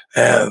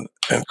 And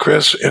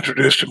Chris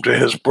introduced him to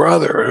his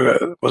brother,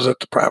 who was at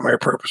the Primary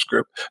Purpose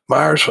Group.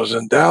 Myers was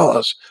in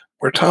Dallas,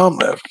 where Tom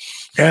lived.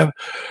 And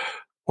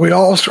we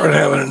all started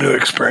having a new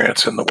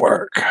experience in the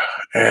work.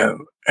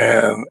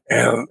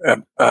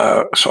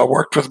 So I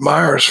worked with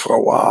Myers for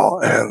a while,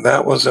 and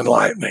that was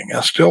enlightening.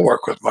 I still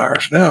work with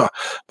Myers now.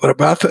 But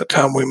about that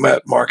time, we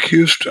met Mark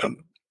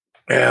Houston.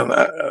 And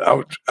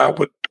I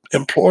would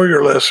implore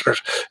your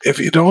listeners, if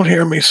you don't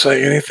hear me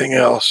say anything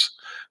else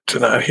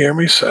tonight, hear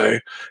me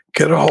say,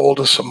 get a hold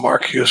of some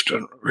Mark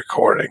Houston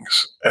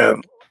recordings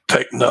and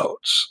take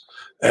notes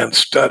and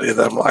study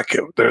them like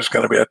there's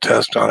going to be a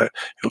test on it.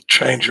 It'll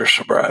change your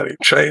sobriety,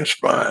 change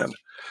mine.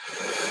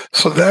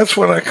 So that's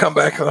when I come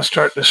back and I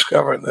start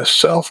discovering this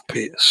self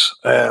piece.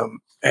 And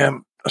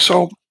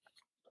so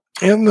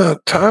in the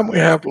time we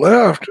have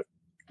left,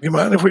 you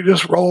mind if we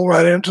just roll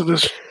right into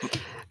this?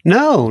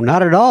 No,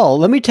 not at all.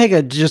 Let me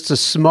take just a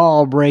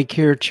small break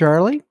here,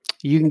 Charlie.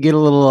 You can get a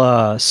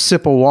little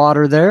sip of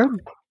water there.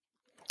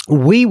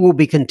 We will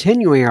be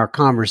continuing our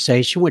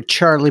conversation with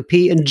Charlie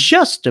P. in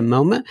just a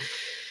moment.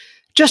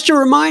 Just a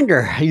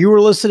reminder, you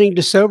were listening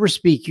to Sober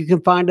Speak. You can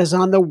find us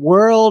on the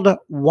World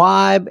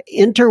Wide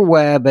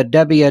Interweb at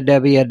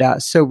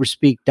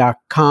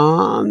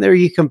www.soberspeak.com. There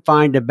you can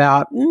find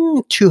about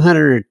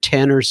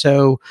 210 or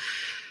so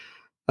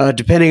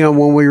depending on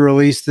when we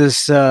release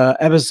this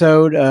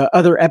episode,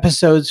 other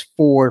episodes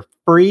for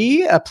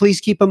free. Please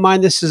keep in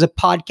mind this is a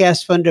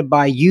podcast funded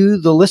by you,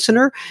 the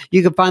listener.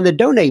 You can find the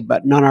donate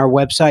button on our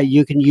website.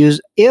 You can use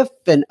if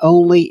and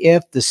only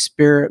if the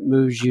Spirit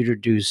moves you to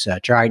do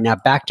such. All right, now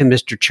back to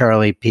Mr.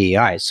 Charlie P.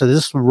 All right, so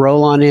this will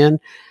roll on in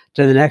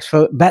to the next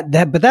photo. But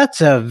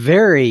that's a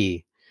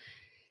very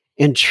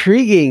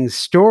intriguing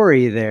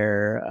story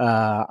there.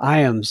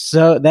 I am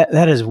so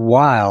that is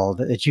wild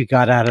that you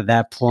got out of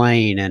that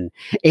plane, and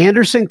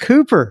Anderson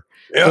Cooper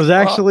was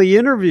actually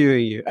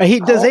interviewing you.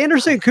 Does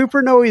Anderson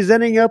Cooper know he's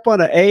ending up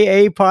on an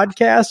AA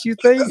podcast, you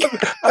think?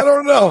 I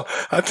don't know.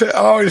 I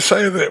always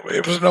say that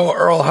it was no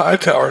Earl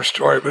Hightower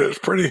story, but it's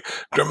pretty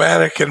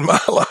dramatic in my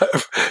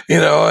life,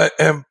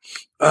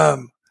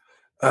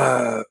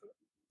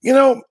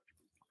 and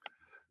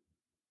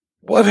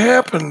what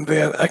happened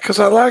then, because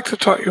I like to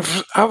talk,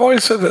 I've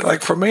always said that,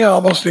 like, for me, I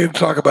almost need to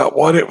talk about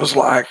what it was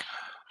like,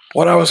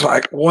 what I was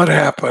like, what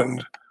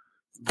happened,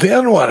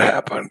 then what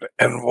happened,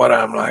 and what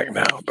I'm like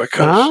now,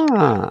 because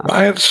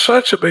I had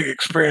such a big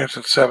experience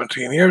in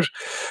 17 years,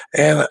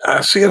 and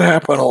I see it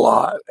happen a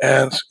lot.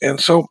 And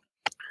so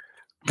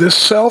this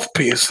self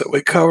piece that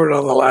we covered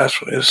on the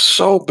last one is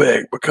so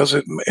big because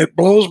it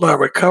blows my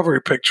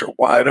recovery picture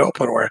wide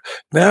open, where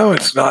now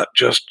it's not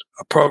just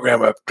a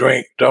program of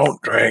drink, don't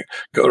drink,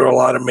 go to a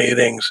lot of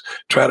meetings,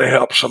 try to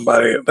help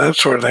somebody, that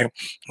sort of thing.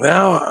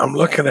 Now I'm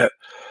looking at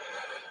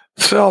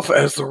self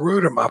as the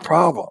root of my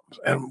problems.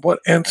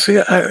 And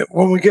see,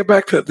 when we get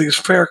back to these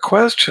fair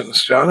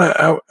questions, John,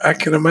 I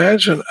can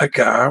imagine a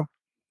guy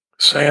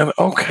saying,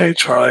 okay,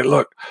 Charlie,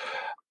 look,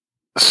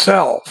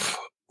 self,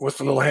 with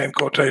the little hand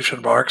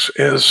quotation marks,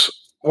 is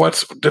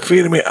what's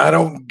defeating me. I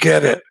don't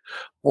get it.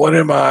 What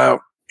are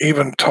you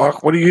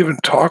even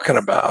talking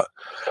about?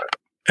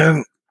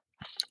 And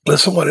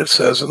listen what it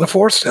says in the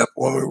fourth step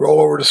when we roll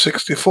over to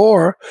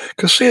 64,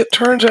 because see, it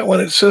turns out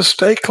when it says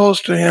stay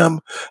close to him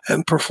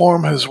and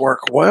perform his work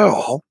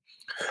well,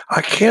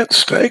 I can't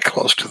stay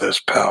close to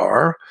this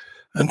power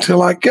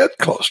until I get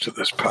close to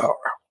this power.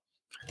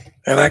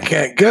 And I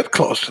can't get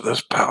close to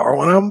this power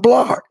when I'm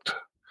blocked.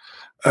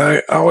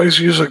 I always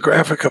use a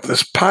graphic of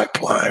this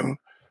pipeline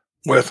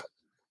with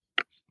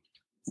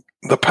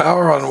the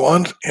power on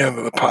one end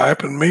of the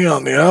pipe and me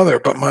on the other,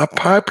 but my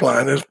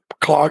pipeline is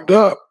clogged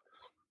up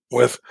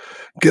with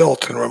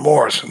guilt and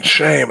remorse and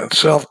shame and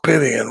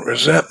self-pity and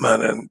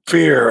resentment and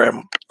fear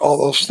and all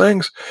those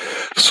things.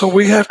 So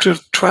we have to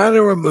try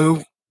to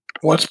remove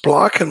what's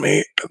blocking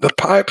me, the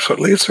pipe, so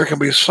at least there can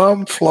be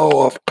some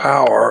flow of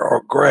power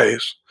or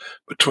grace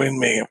between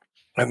me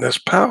and this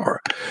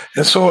power.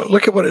 And so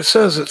look at what it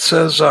says. It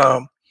says,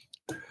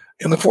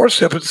 in the fourth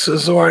step, it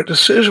says, though our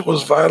decision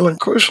was vital and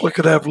crucial, it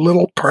could have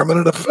little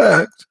permanent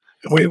effect,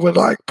 and we would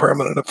like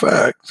permanent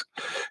effect.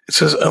 It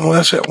says,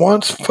 unless at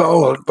once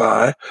followed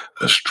by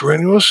a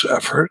strenuous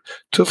effort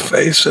to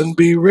face and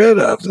be rid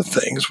of the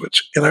things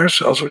which in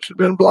ourselves which had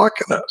been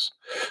blocking us.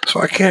 So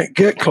I can't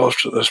get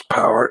close to this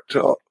power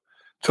till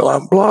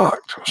I'm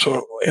blocked.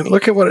 So, and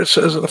look at what it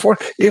says in the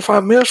fourth. If I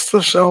miss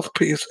the self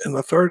piece in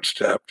the third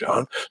step,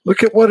 John,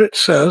 look at what it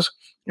says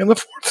in the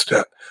fourth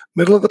step,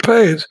 middle of the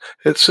page.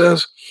 It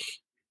says,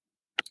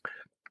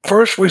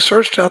 first, we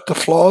searched out the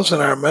flaws in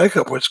our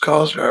makeup which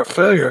caused our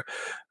failure,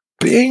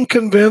 being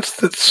convinced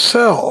that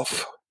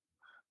self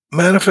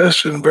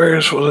manifested in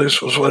various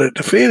ways was what had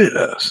defeated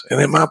us.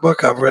 And in my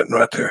book, I've written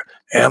right there,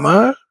 am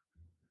I?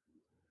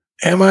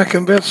 Am I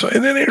convinced?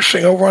 And then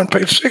interesting, over on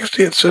page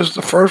 60, it says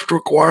the first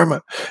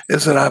requirement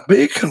is that I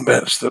be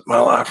convinced that my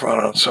life run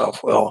on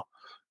self-will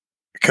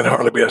can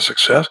hardly be a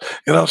success.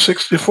 And on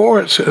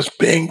 64, it says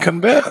being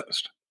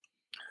convinced.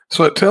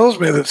 So it tells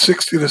me that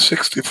 60 to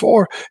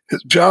 64,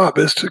 his job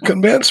is to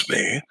convince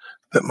me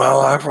that my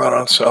life run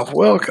on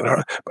self-will can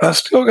hardly. But I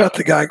still got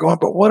the guy going,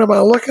 but what am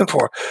I looking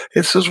for?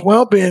 It says,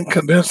 well, being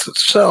convinced that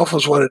self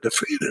is what had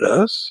defeated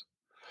us,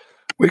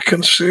 we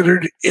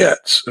considered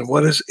its. And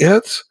what is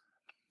its?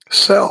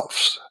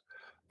 Selves.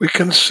 We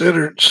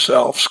considered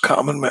self's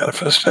common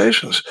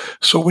manifestations.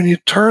 So when you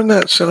turn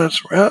that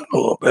sentence around a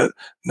little bit,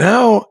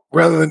 now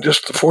rather than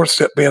just the fourth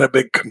step being a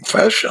big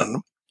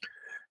confession,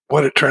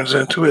 what it turns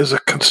into is a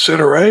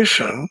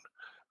consideration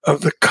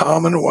of the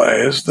common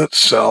ways that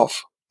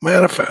self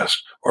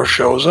manifests or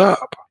shows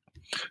up.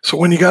 So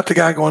when you got the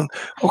guy going,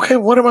 okay,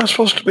 what am I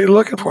supposed to be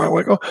looking for? I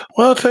would go,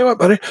 well, I'll tell you what,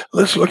 buddy,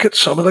 let's look at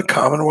some of the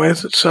common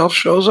ways that self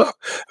shows up.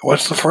 And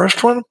what's the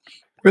first one?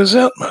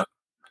 Resentment.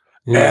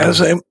 As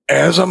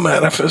a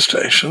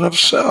manifestation of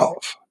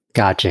self.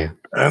 Gotcha.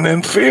 And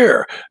then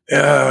fear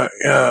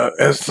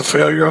as the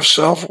failure of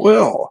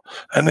self-will.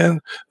 And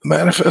then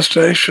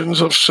manifestations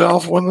of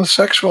self when the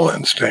sexual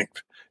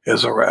instinct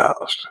is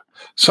aroused.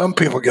 Some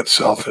people get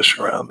selfish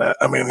around that.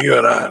 I mean, you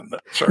and I.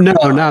 No,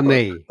 not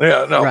me.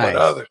 Yeah, no, right.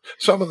 But others.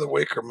 Some of the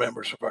weaker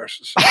members of our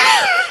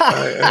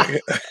society.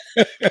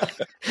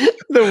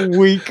 The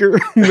weaker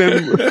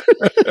member.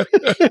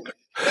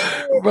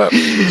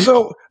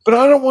 But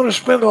I don't want to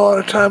spend a lot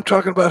of time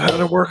talking about how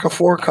to work a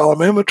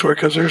 4-column inventory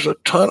because there's a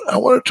ton. I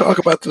want to talk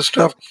about the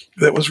stuff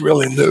that was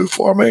really new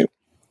for me.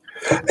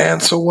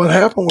 And so what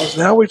happened was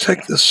now we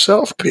take this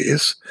self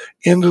piece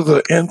into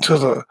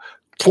the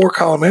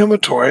 4-column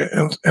inventory.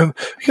 And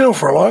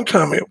for a long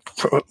time,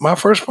 my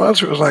first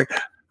sponsor was like,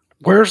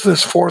 where's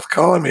this 4th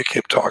column you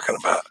keep talking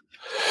about?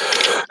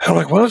 And I'm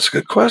like, well, it's a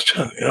good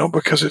question,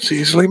 because it's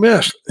easily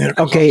missed.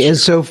 Okay, and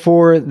so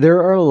there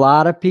are a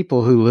lot of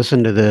people who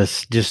listen to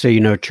this, just so you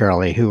know,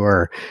 Charlie, who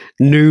are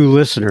new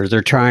listeners.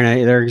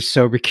 They're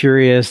so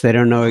curious. They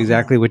don't know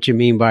exactly what you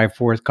mean by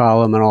 4th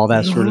column and all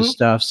that sort of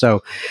stuff.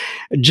 So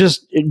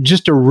just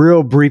a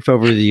real brief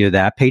overview of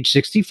that. Page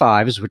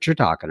 65 is what you're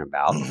talking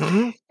about.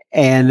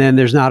 And then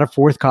there's not a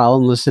 4th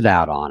column listed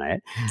out on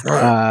it,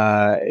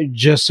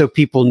 just so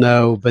people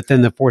know. But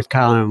then the 4th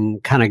column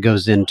kind of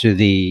goes into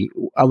the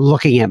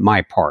looking at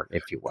my part,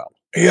 if you will.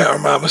 Yeah, or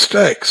my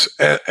mistakes.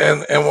 And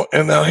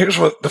now here's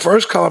what the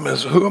 1st column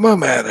is: who am I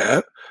mad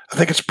at? I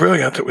think it's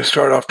brilliant that we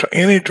start off.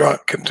 Any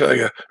drunk can tell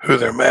you who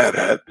they're mad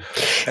at.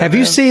 Have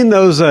you seen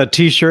those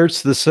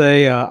T-shirts that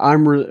say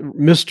 "I'm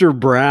Mr.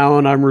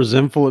 Brown"? I'm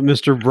resentful at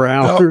Mr.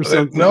 Brown or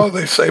something. No,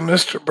 they say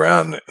Mr.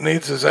 Brown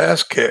needs his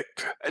ass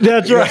kicked.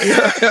 That's right.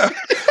 Yeah.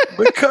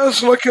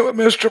 Because look at what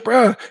Mr.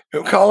 Brown.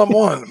 Column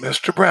 1,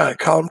 Mr. Brown.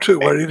 Column 2,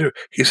 what did he do?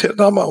 He's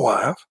hitting on my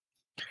wife.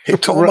 He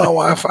told my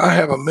wife I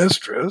have a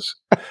mistress,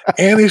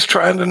 and he's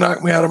trying to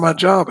knock me out of my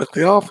job at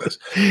the office.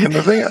 And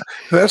the thing,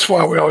 that's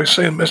why we always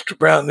say Mr.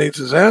 Brown needs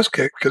his ass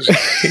kicked, because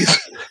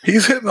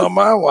he's hitting on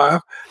my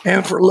wife,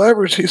 and for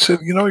leverage, he said,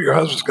 your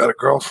husband's got a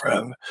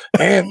girlfriend,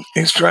 and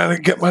he's trying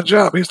to get my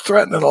job. He's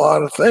threatening a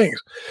lot of things.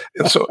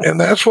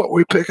 And that's what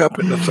we pick up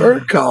in the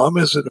 3rd column,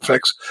 is it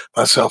affects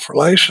my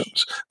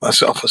self-relations, my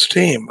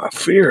self-esteem, my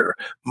fear,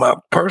 my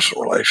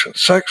personal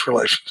relations, sex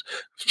relations,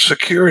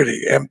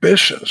 security,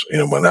 ambitions.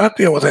 When I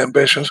deal with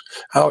ambitions,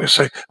 I always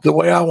say the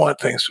way I want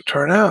things to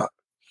turn out.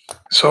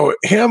 So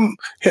him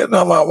hitting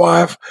on my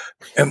wife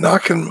and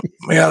knocking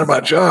me out of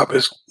my job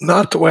is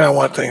not the way I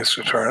want things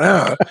to turn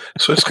out.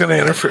 So it's going to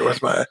interfere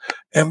with my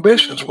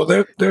ambitions.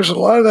 Well, there's a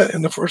lot of that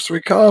in the first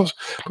 3 columns.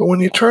 But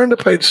when you turn to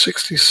page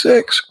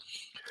 66,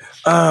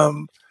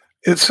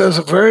 it says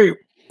a very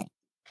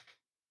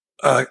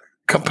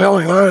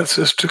compelling line. It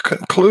says, to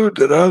conclude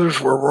that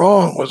others were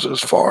wrong was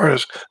as far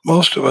as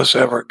most of us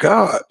ever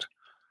got.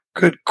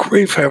 Good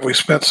grief, have we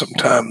spent some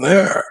time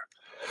there?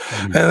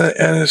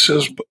 And it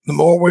says, the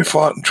more we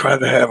fought and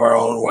tried to have our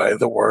own way,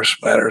 the worse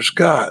matters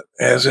got.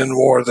 As in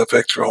war, the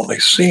victor only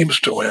seems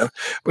to win.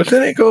 But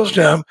then it goes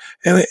down,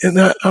 and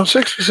on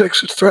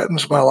 66, it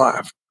threatens my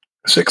life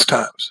 6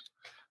 times.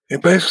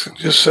 It basically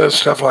just says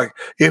stuff like,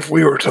 if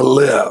we were to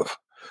live,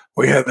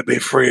 we had to be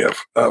free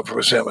of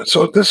resentment.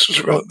 So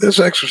this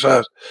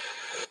exercise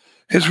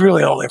is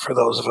really only for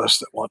those of us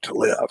that want to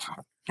live.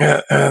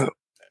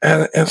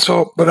 And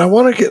so, but I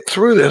want to get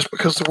through this,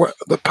 because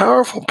the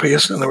powerful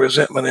piece in the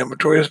resentment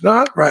inventory is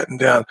not writing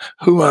down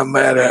who I'm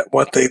mad at,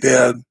 what they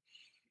did,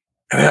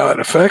 and how it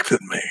affected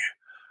me,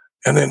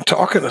 and then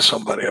talking to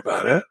somebody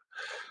about it.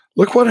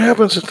 Look what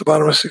happens at the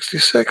bottom of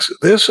 66.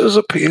 This is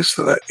a piece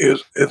that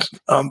it's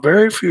on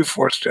very few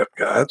 4-step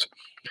guides.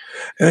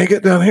 And I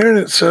get down here and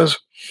it says,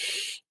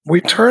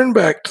 we turn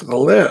back to the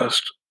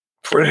list,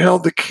 for it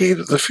held the key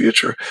to the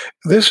future.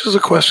 This is a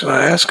question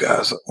I ask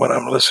guys when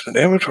I'm listening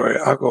to inventory.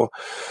 I'll go,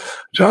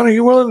 John, are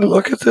you willing to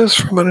look at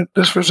this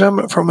this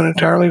resentment from an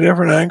entirely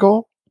different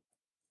angle?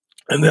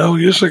 And they'll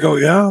usually go,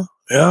 yeah.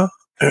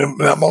 And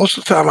most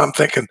of the time I'm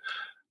thinking,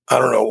 I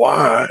don't know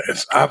why.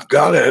 I've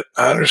got it.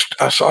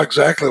 I saw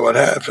exactly what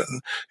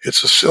happened.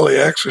 It's a silly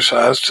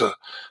exercise to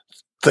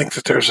think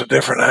that there's a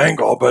different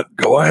angle, but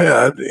go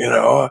ahead,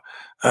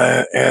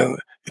 and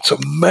it's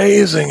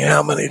amazing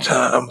how many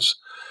times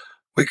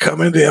we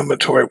come into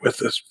inventory with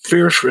this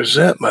fierce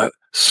resentment,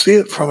 see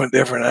it from a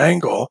different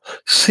angle,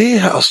 see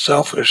how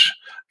selfish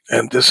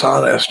and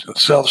dishonest and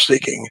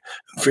self-seeking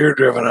and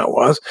fear-driven I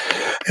was.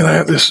 And I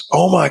have this,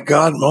 oh my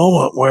God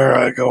moment where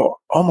I go,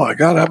 oh my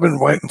God, I've been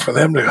waiting for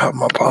them to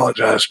come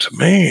apologize to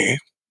me.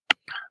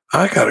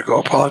 I got to go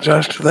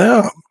apologize to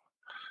them.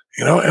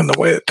 And the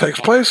way it takes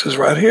place is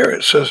right here.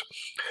 It says,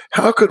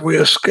 how could we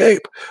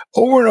escape?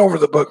 Over and over,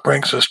 the book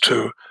brings us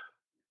to,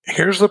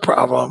 here's the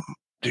problem.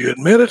 Do you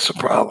admit it's a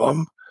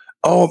problem?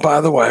 Oh, by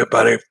the way,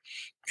 buddy,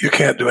 you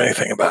can't do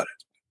anything about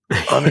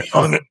it.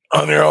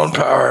 On your own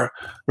power,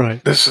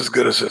 right? This is as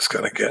good as it's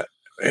going to get.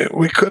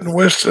 We couldn't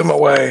wish them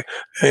away.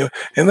 And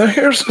now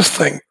here's this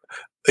thing.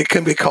 It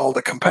can be called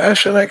a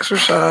compassion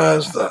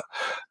exercise, the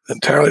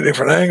entirely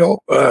different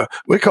angle.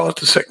 We call it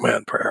the sick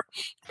man prayer.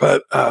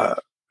 But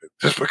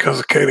just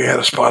because Katie had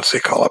a sponsor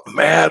call up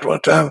mad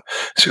one time,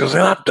 she goes,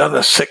 and I've done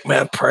the sick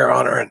man prayer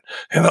on her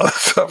and all that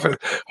stuff. And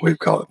we've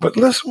called it. But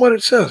listen what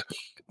it says.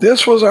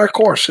 This was our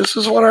course. This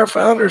is what our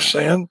founders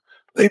saying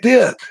they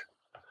did.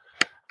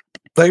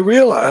 They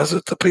realized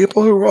that the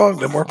people who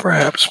wronged them were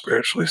perhaps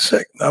spiritually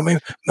sick. I mean,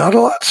 not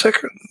a lot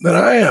sicker than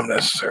I am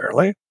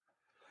necessarily,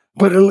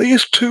 but at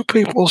least 2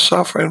 people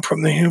suffering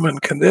from the human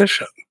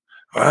condition,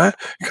 right?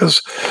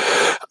 Because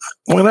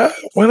when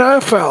I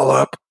foul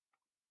up,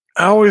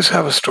 I always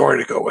have a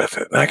story to go with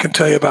it. And I can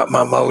tell you about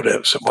my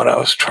motives and what I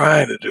was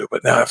trying to do.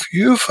 But now if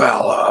you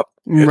foul up,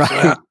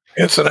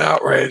 It's an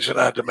outrage, and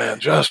I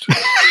demand justice.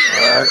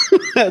 All right?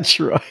 That's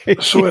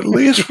right. So at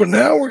least for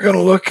now, we're going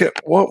to look at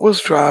what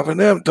was driving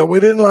them. Though we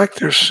didn't like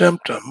their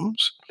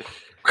symptoms,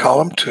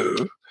 column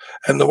 2,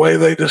 and the way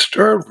they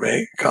disturbed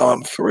me,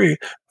 column 3,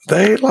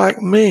 they,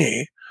 like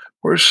me,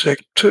 were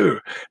sick too.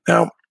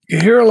 Now, you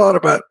hear a lot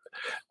about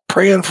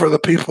praying for the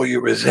people you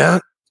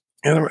resent.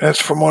 And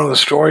that's from one of the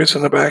stories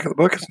in the back of the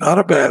book. It's not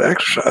a bad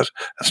exercise.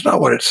 That's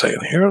not what it's saying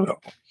here, though.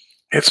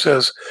 It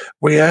says,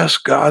 we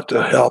ask God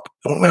to help.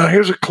 Now,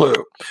 here's a clue.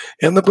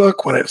 In the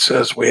book, when it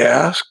says we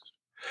ask,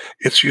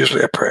 it's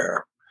usually a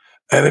prayer.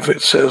 And if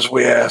it says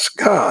we ask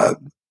God,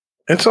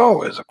 it's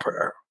always a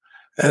prayer.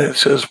 And it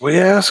says we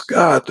ask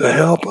God to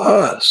help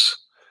us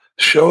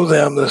show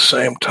them the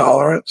same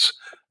tolerance,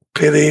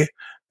 pity,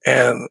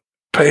 and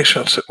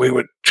patience that we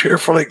would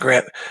cheerfully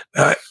grant.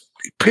 Now,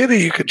 pity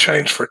you could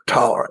change for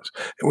tolerance.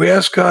 And we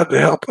ask God to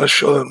help us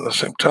show them the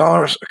same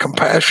tolerance,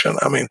 compassion,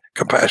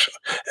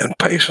 and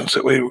patience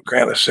that we would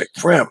grant a sick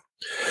friend.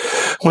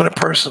 When a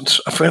person's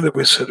offended,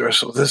 we say to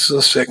ourselves, this is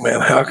a sick man.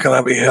 How can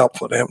I be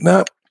helpful to him?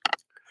 Now,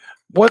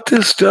 what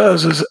this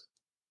does is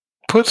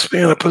puts me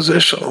in a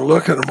position of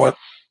looking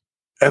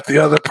at the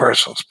other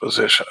person's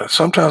position. And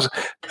sometimes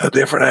a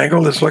different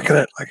angle is looking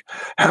at, like,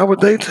 how would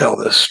they tell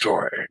this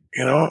story?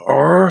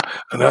 Or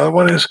another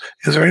one is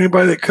there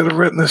anybody that could have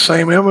written the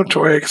same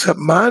inventory except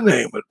my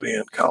name would be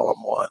in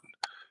column 1?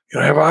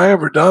 Have I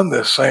ever done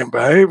this same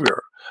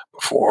behavior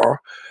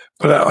before?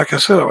 But like I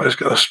said, I always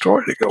got a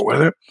story to go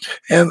with it.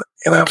 And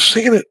I've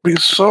seen it be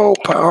so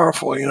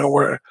powerful,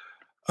 where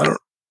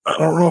I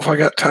don't know if I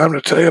got time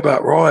to tell you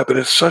about Roy, but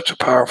it's such a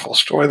powerful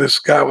story. This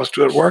guy was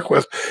doing work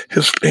with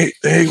he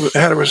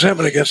had a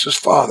resentment against his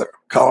father,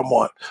 column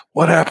 1.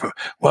 What happened?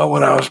 Well,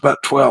 when I was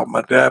about 12,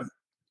 my dad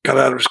got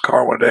out of his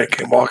car one day,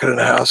 came walking in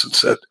the house and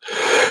said,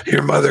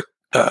 your mother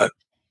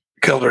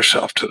killed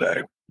herself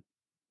today.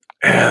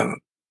 And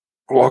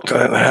walked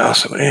in the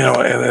house and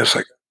it's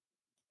like,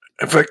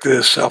 affected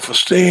his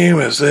self-esteem,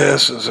 is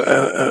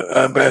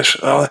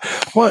ambition, all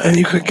that. Well, and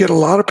you could get a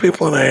lot of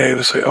people in AA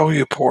to say, oh,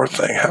 you poor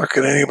thing. How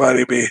can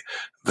anybody be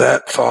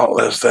that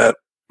thoughtless, that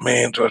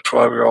mean to a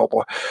 12-year-old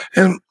boy?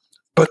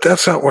 But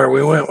that's not where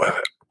we went with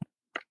it.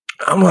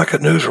 I'm like a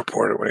news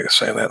reporter when you're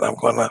saying that. And I'm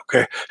going,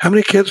 okay, how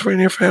many kids were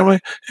in your family?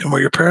 And were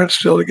your parents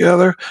still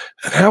together?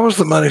 And how was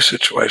the money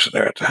situation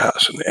there at the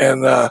house?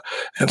 And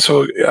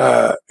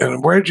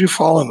where did you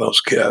fall in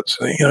those kids?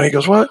 And, he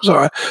goes, well, it was all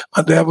right.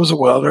 My dad was a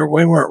welder.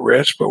 We weren't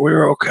rich, but we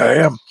were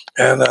okay.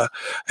 And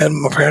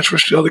my parents were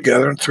still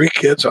together, and 3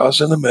 kids. I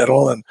was in the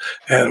middle, and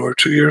we're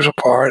 2 years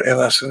apart.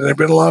 And I said, there'd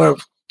been a lot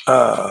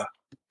of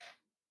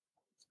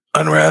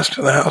unrest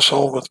in the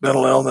household with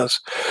mental illness.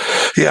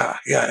 Yeah.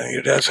 And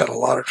your dad's had a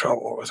lot of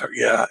trouble with her.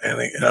 Yeah.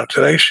 And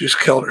today she's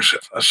killed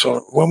herself. So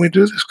when we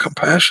do this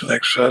compassion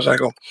exercise, I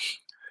go,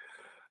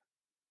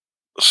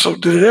 so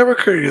did it ever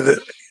occur to you that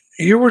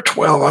you were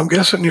 12? I'm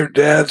guessing your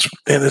dad's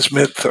in his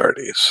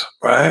mid-30s,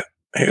 right?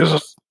 He was a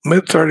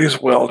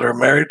mid-30s welder,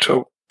 married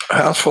to a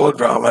house full of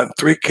drama and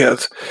 3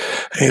 kids.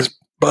 And he's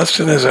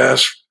busting his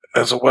ass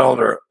as a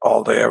welder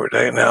all day, every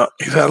day. Now,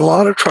 he's had a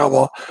lot of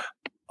trouble.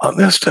 On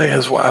this day,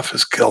 his wife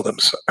has killed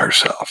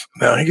herself.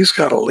 Now, he's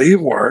got to leave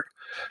work.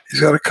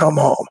 He's got to come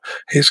home.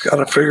 He's got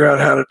to figure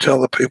out how to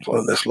tell the people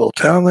in this little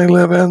town they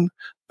live in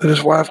that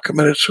his wife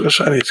committed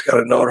suicide. He's got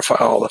to notify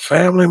all the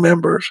family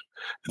members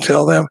and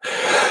tell them.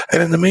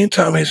 And in the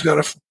meantime, he's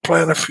got to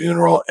plan a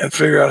funeral and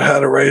figure out how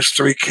to raise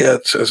 3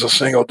 kids as a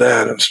single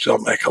dad and still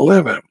make a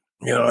living.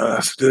 And I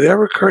said, did it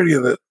ever occur to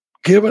you that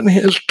given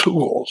his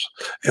tools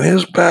and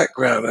his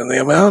background and the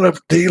amount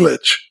of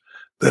dealage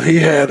that he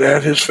had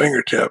at his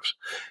fingertips,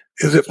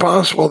 is it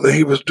possible that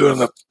he was doing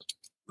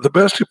the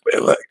best he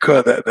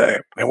could that day?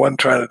 He wasn't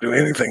trying to do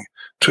anything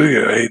to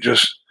you. He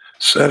just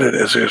said it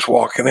as he was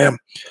walking in.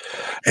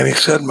 And he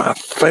said, my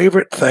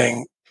favorite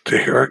thing to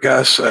hear a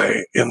guy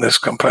say in this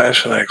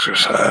compassion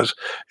exercise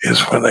is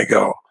when they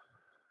go,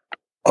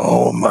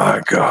 oh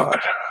my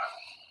God.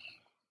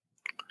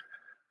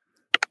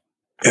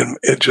 And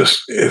it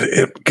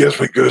gives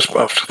me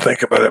goosebumps to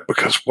think about it,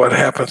 because what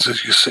happens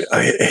is he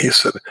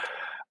said,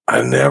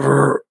 I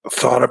never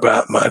thought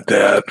about my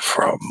dad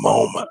for a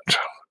moment.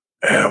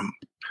 And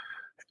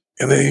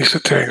then you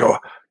sit there and go,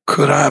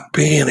 could I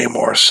be any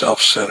more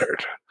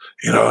self-centered?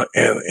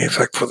 And he's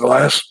like, for the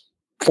last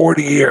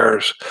 40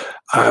 years,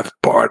 I've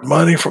borrowed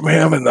money from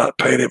him and not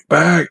paid it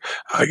back.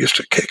 I used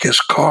to kick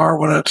his car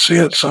when I'd see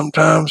it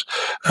sometimes.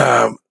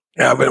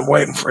 I've been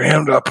waiting for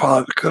him to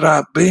apologize. Could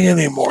I be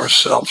any more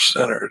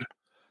self-centered?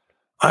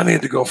 I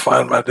need to go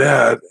find my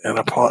dad and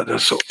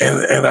apologize. So,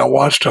 and I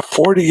watched a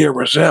 40-year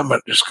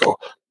resentment just go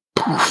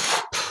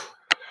poof.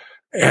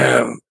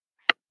 And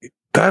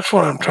that's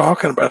what I'm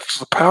talking about. It's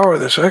the power of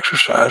this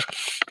exercise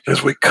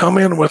is we come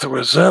in with a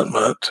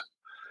resentment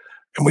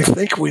and we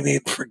think we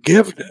need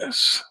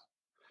forgiveness.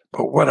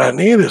 But what I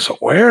need is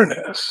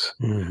awareness.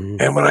 Mm-hmm.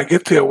 And when I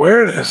get the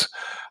awareness,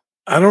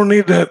 I don't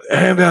need to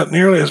hand out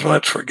nearly as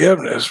much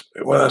forgiveness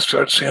when I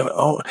started seeing,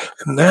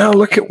 and now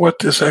look at what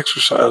this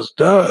exercise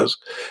does,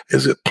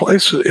 is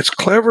it's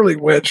cleverly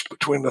wedged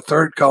between the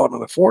third column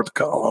and the fourth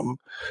column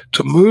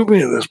to move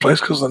me in this place,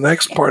 because the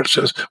next part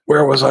says,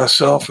 where was I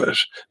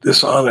selfish,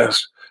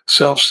 dishonest,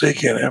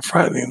 self-seeking, and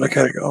frightening? Look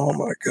at it, go, oh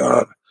my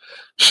God,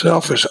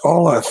 selfish.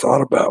 All I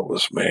thought about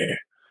was me.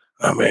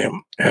 I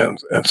mean, and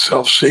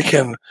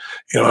self-seeking,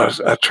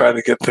 I try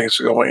to get things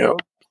going,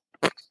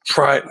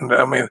 frightened.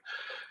 I mean,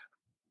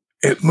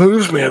 it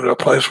moves me into a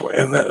place where,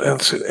 and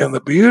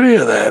the beauty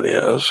of that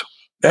is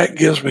that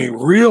gives me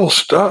real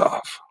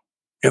stuff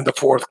in the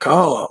fourth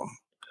column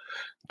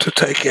to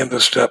take into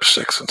steps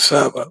 6 and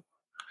 7.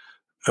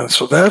 And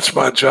so that's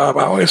my job.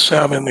 I always say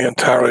I'm in the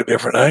entirely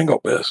different angle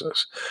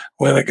business.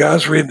 When a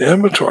guy's reading the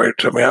inventory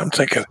to me, I'm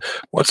thinking,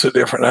 what's a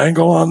different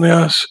angle on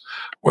this?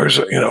 Where's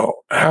it,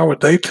 how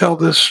would they tell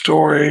this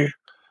story?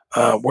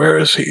 Where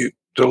is he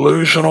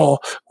delusional?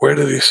 Where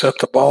did he set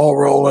the ball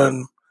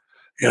rolling?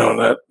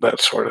 That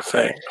sort of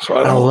thing. So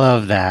I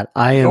love that.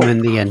 I am in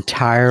the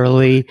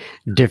entirely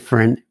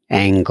different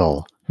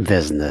angle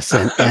business.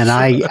 And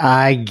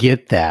I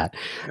get that.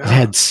 Yeah. I've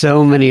had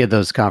so many of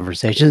those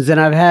conversations, and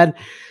I've had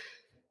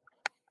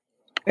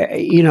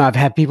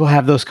people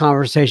have those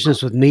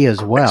conversations with me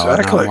as well.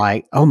 Exactly. And I'm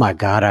like, oh my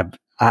God,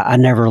 I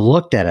never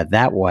looked at it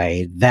that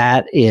way.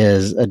 That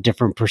is a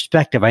different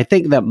perspective. I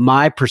think that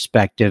my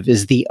perspective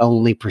is the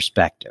only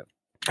perspective.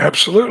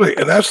 Absolutely.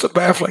 And that's the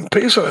baffling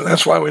piece of it. And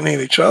that's why we need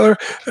each other.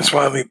 That's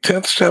why I need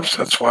 10th Steps.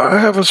 That's why I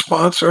have a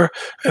sponsor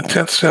and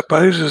 10th Step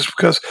Buddies, is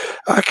because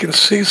I can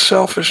see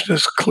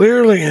selfishness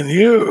clearly in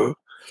you,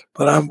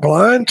 but I'm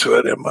blind to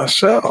it in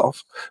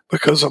myself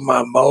because of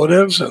my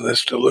motives and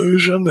this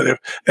delusion that if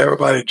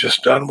everybody had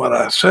just done what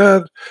I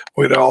said,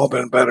 we'd all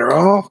been better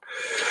off.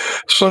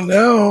 So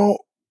now,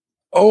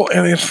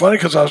 and it's funny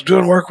because I was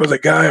doing work with a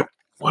guy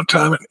one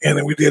time,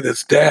 and we did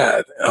his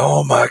dad.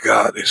 Oh my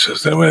God! He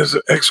says, then his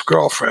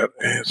ex-girlfriend,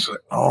 and he's like,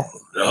 oh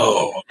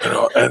no,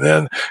 and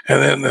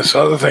then this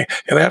other thing.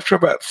 And after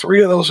about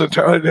 3 of those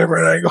entirely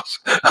different angles,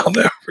 I'll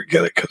never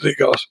forget it, because he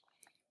goes,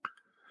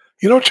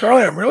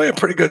 Charlie, I'm really a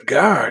pretty good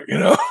guy.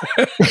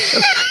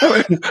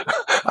 I mean,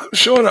 I'm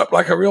showing up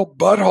like a real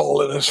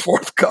butthole in his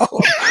fourth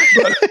column,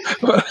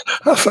 but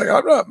I was like,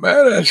 I'm not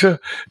mad at you,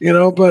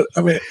 but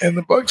I mean, and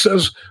the book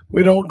says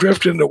we don't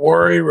drift into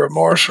worry,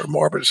 remorse, or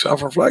morbid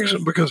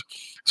self-reflection, because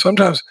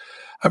sometimes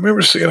I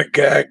remember seeing a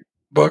gag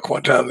book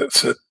one time that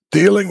said,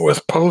 dealing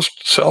with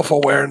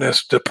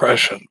post-self-awareness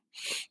depression.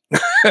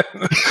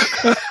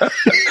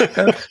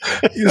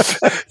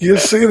 you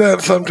see that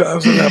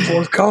sometimes in that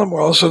fourth column,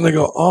 where all of a sudden they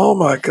go, oh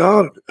my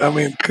God, I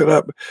mean, could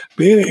I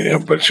be,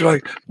 but you're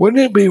like,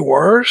 wouldn't it be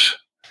worse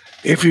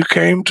if you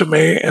came to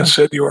me and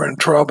said you were in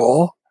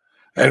trouble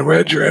and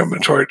read your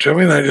inventory to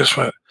me, and I just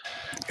went,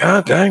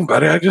 God dang,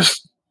 buddy,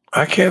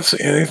 I can't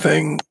see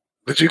anything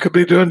that you could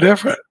be doing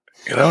different.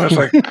 It's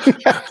like,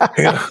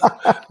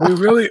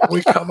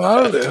 we come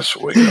out of this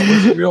with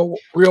real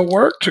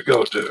work to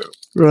go do.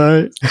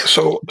 Right.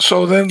 So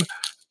then,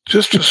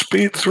 just to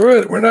speed through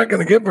it, we're not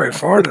going to get very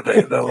far today.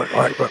 It doesn't look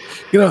like, but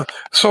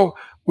so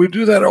we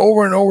do that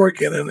over and over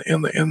again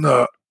in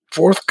the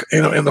fourth,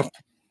 in the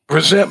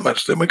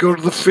resentments. Then we go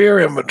to the fear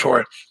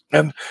inventory,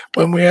 and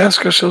when we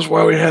ask ourselves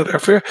why we had our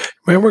fear,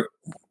 remember,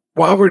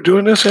 while we're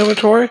doing this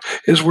inventory,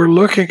 is we're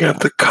looking at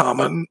the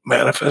common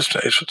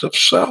manifestations of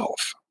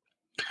self.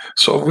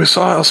 So we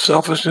saw how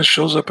selfishness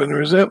shows up in the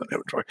resentment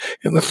inventory.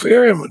 In the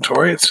fear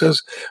inventory, it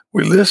says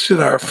we listed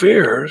our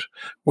fears.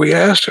 We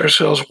asked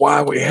ourselves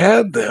why we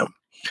had them,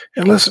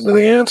 and listen to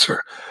the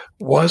answer.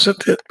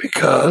 Wasn't it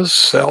because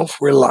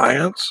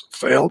self-reliance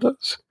failed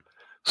us?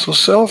 So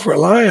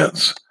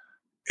self-reliance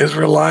is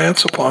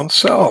reliance upon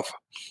self.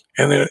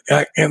 And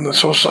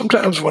so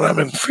sometimes when I'm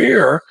in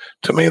fear,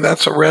 to me,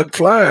 that's a red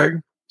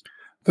flag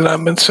that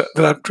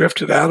I've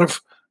drifted out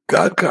of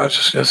God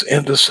consciousness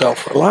into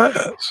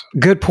self-reliance.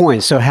 Good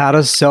point. So how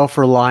does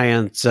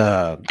self-reliance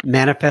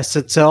manifest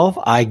itself?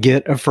 I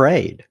get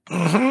afraid.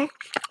 Mm-hmm.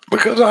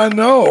 Because I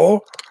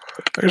know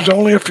there's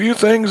only a few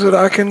things that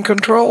I can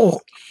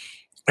control.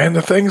 And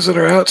the things that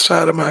are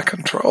outside of my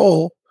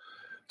control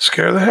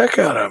scare the heck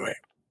out of me.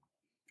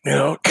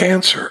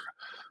 Cancer,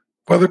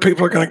 whether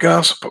people are going to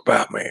gossip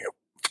about me,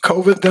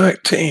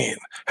 COVID-19,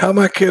 how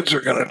my kids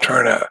are going to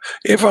turn out,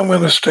 if I'm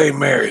going to stay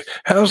married,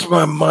 how's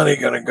my money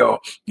going to go?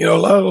 A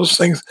lot of those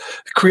things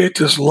create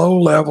this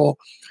low-level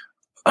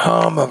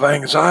hum of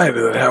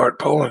anxiety that Howard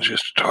Poland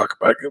used to talk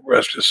about, God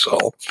rest his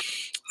soul.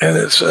 And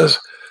it says,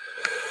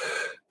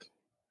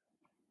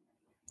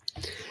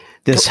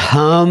 this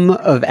hum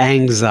of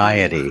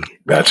anxiety.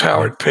 That's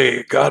Howard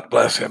P. God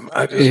bless him.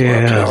 I just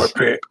loved Howard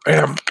P.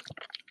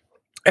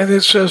 And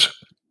it says,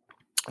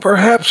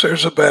 perhaps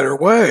there's a better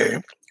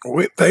way.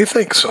 They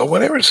think so.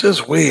 Whenever it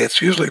says we, it's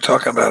usually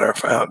talking about our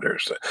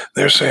founders.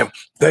 They're saying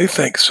they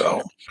think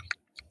so.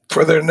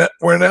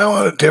 We're now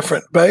on a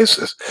different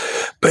basis.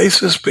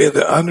 Basis being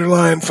the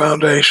underlying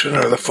foundation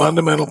or the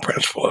fundamental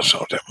principle of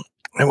something.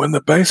 And when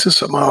the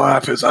basis of my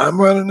life is I'm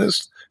running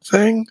this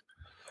thing,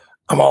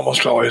 I'm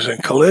almost always in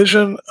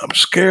collision. I'm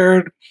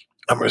scared.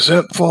 I'm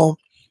resentful.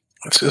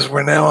 It says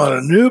we're now on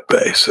a new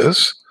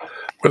basis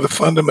where the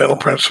fundamental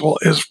principle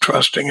is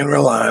trusting and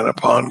relying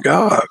upon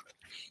God.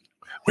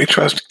 We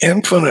trust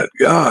infinite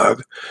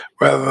God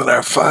rather than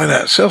our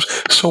finite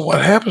selves. So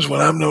what happens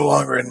when I'm no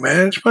longer in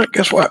management?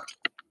 Guess what?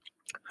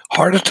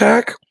 Heart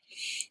attack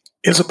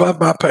is above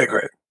my pay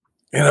grade.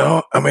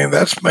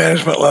 That's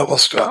management level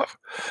stuff.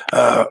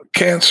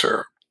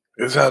 Cancer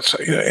is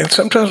outside. And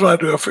sometimes when I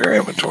do a fear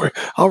inventory,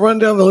 I'll run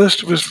down the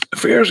list of his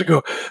fears and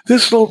go,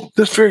 this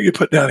fear you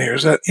put down here,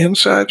 is that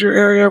inside your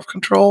area of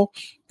control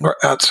or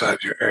outside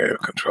your area of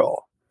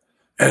control?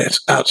 And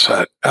it's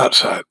outside,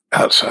 outside,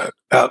 outside,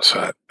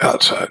 outside,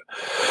 outside.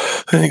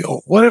 Then you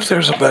go, what if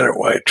there's a better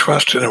way?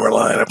 Trusting and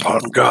relying upon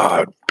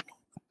God.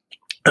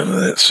 And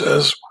then it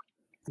says,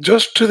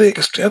 just to the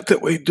extent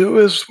that we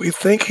do as we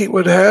think he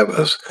would have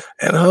us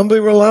and humbly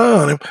rely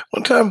on him.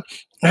 One time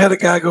I had a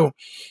guy go,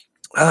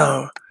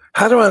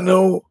 how do I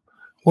know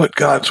what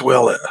God's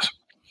will is?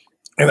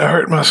 And I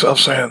heard myself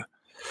saying,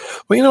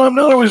 well, I'm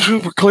not always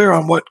super clear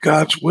on what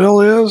God's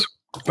will is,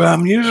 but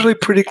I'm usually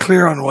pretty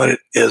clear on what it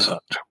isn't.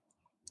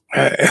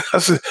 And I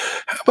said,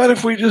 how about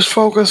if we just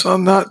focus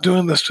on not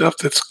doing the stuff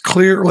that's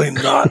clearly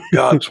not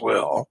God's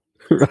will?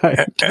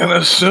 Right. And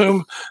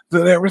assume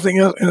that everything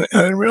else, and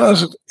I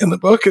realize that in the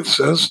book it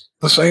says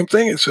the same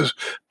thing. It says,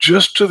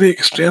 just to the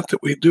extent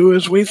that we do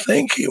as we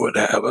think he would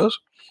have us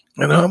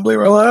and humbly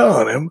rely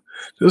on him,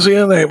 does he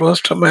enable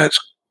us to match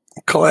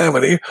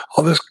calamity,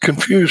 all this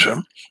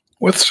confusion,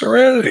 with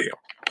serenity.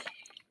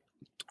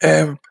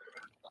 And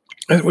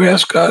we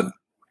ask God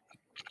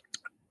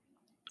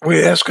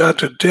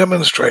to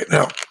demonstrate.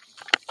 Now,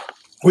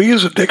 we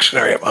use a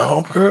dictionary at my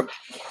home group,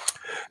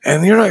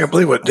 and you're not going to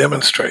believe what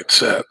demonstrate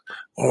said.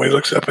 When we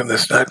looked up in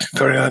this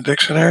 1939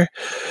 dictionary,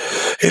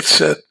 it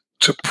said,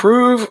 to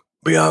prove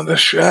beyond the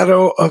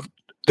shadow of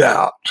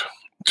doubt,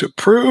 to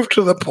prove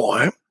to the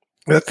point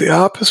that the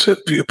opposite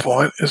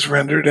viewpoint is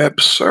rendered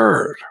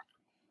absurd.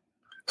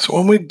 So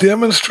when we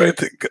demonstrate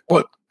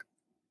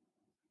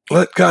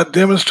let God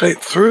demonstrate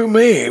through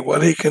me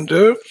what he can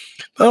do,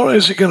 not only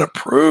is he going to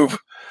prove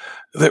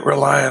that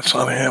reliance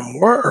on him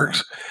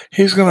works,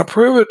 he's going to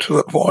prove it to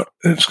the point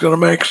that it's going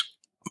to make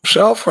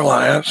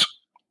self-reliance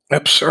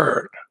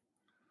absurd.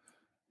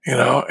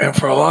 And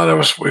for a lot of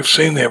us, we've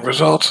seen the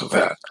results of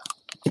that.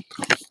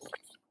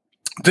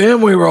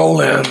 Then we roll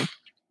in,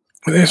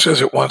 and it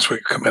says it once we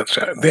commence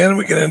that. Then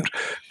we get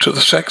into the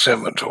sex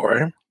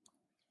inventory,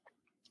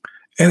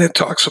 and it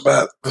talks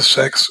about the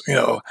sex,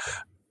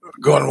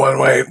 going one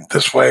way,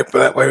 this way, but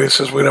that way. It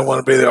says we don't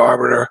want to be the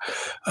arbiter,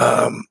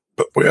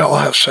 but we all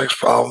have sex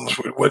problems.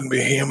 We wouldn't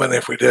be human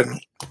if we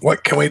didn't.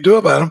 What can we do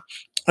about them?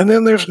 And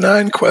then there's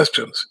 9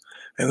 questions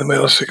in the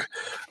middle of 6.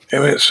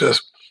 And it says,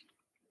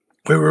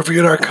 we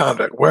reviewed our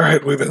conduct. Where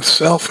had we been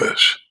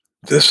selfish,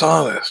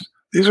 dishonest?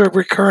 These are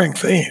recurring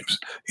themes,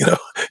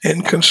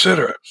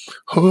 inconsiderate.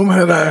 Whom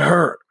had I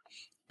hurt?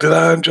 Did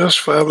I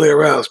unjustifiably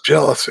arouse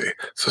jealousy,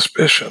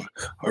 suspicion,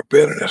 or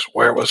bitterness?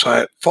 Where was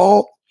I at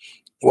fault?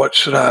 What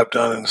should I have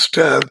done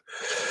instead?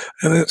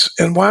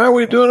 And why are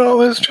we doing all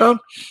this, John?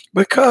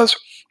 Because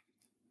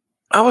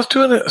I was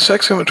doing a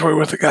sex inventory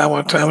with a guy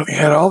one time, and he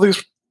had all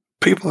these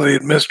people that he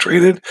had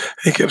mistreated. And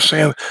he kept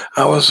saying,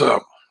 I was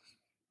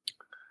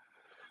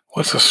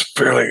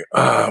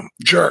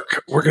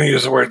jerk. We're going to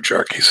use the word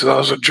jerk. He said, I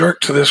was a jerk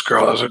to this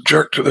girl. I was a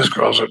jerk to this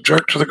girl. I was a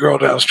jerk to the girl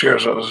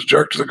downstairs. I was a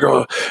jerk to the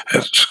girl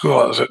at school.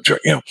 I was a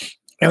jerk,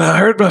 And I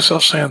heard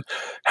myself saying,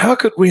 how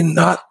could we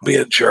not be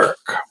a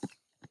jerk?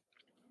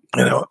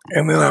 And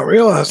then I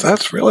realized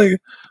that's really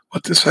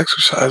what this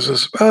exercise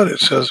is about. It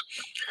says,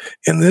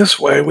 in this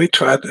way, we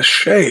tried to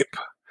shape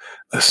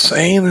a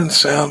sane and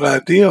sound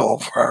ideal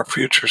for our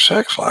future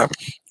sex life.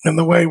 And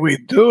the way we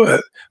do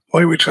it, the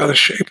way we try to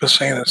shape a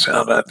sane and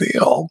sound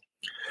ideal,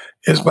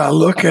 is by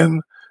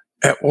looking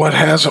at what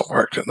hasn't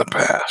worked in the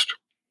past.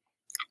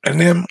 And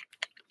then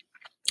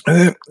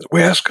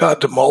we ask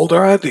God to mold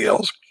our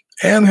ideals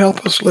and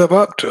help us live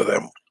up to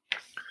them.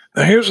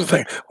 Now, here's the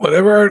thing.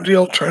 Whatever our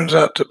ideal turns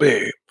out to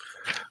be,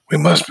 we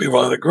must be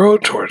willing to grow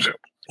towards it.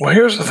 Well,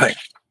 here's the thing.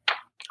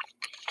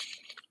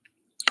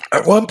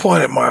 At one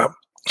point in my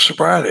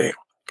sobriety,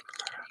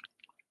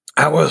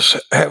 I was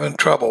having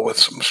trouble with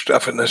some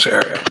stuff in this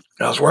area.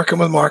 I was working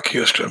with Mark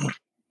Houston,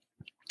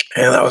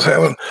 and I was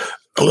having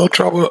a little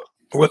trouble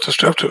with the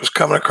stuff that was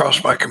coming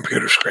across my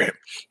computer screen.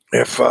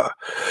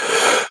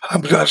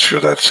 I'm not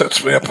sure that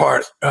sets me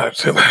apart,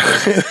 Tim.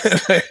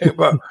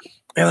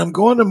 And I'm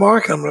going to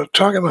Mark, and I'm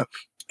talking about,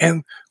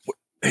 and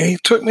he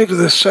took me to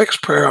this sex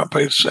prayer on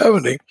page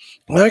 70,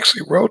 and I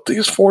actually wrote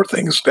these 4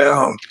 things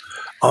down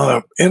on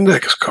an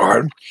index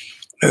card.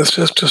 And it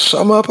says, to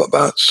sum up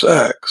about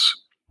sex,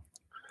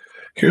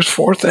 here's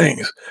 4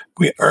 things.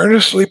 We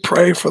earnestly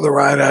pray for the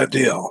right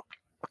ideal.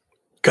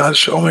 God,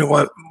 show me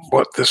what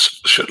this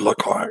should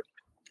look like.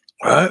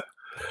 Right?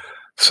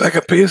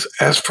 Second piece,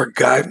 ask for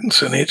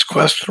guidance in each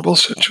questionable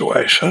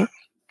situation.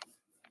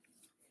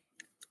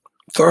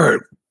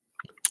 Third,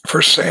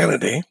 for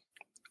sanity,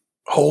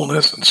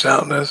 wholeness and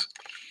soundness.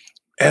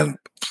 And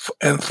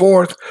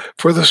fourth,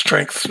 for the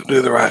strength to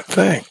do the right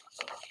thing.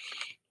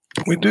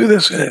 we do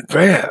this in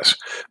advance,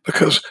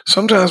 because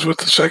sometimes with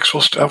the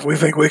sexual stuff, we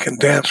think we can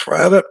dance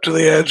right up to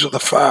the edge of the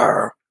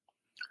fire.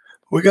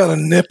 We got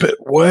to nip it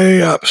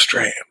way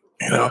upstream.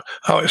 I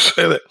always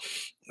say that,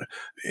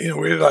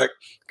 we're like,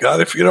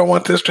 God, if you don't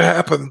want this to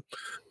happen,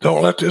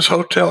 don't let this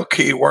hotel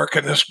key work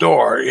in this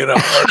door,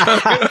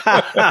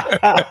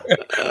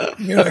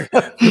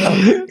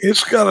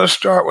 It's got to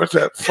start with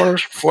that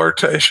first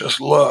flirtatious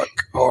look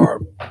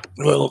or a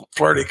little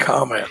flirty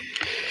comment.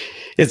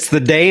 It's the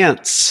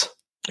dance.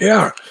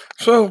 Yeah.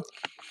 So,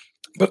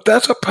 but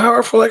that's a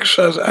powerful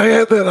exercise. I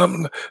had that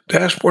on the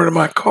dashboard of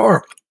my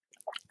car.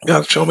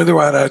 God, show me the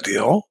right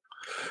ideal.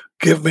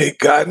 Give me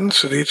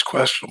guidance in each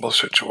questionable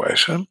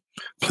situation.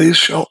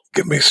 Please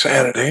give me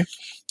sanity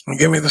and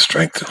give me the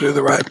strength to do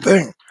the right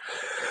thing.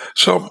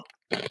 So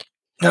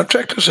now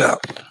check this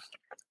out.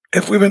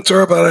 If we've been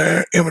thorough about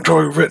our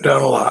inventory, we've written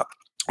down a lot.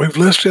 We've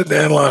listed and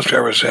analyzed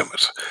our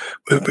resentments.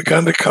 We've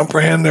begun to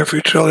comprehend their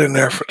futility and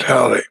their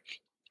fatality.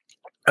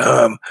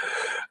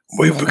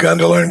 We've begun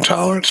to learn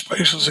tolerance,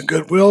 patience, and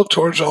goodwill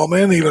towards all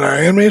men, even our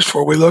enemies,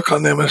 for we look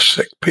on them as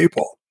sick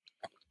people.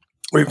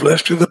 We've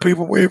listed the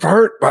people we've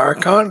hurt by our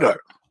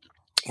conduct.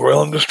 We're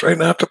willing to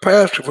straighten out the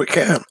past if we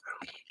can.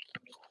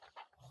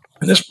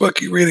 In this book,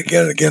 you read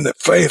again and again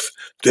that faith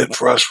did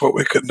for us what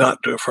we could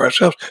not do for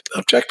ourselves.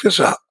 Now, check this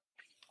out.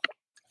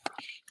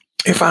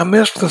 If I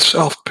missed the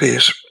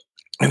self-peace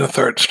in the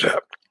third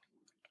step,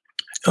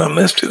 and I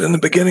missed it in the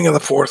beginning of the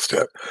fourth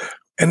step,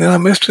 and then I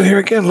missed it here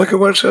again, look at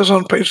what it says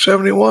on page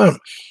 71.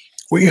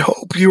 We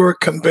hope you are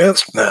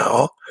convinced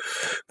now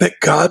that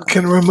God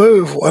can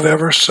remove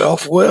whatever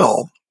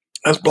self-will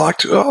has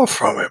blocked you off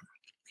from him.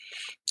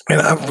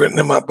 And I've written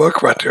in my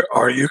book right there,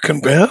 are you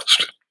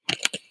convinced?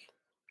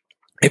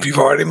 If you've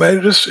already made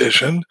a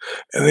decision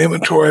and the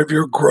inventory of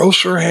your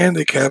grosser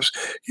handicaps,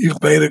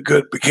 you've made a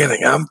good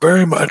beginning. I'm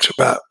very much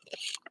about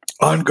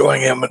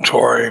ongoing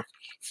inventory,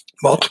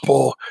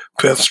 multiple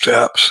fifth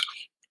steps.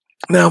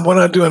 Now, when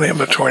I do an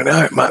inventory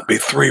now, it might be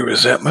 3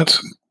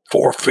 resentments and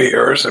 4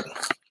 fears. It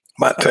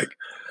might take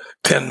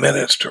 10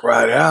 minutes to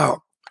write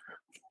out,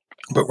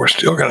 but we're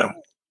still going to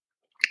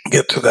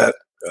get to that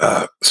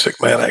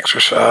sick man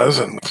exercise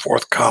in the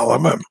 4th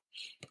column and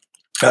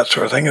that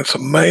sort of thing. It's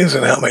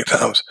amazing how many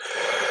times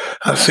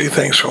I see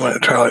things from an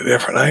entirely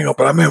different angle.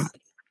 But I mean,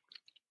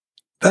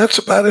 that's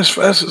about as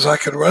fast as I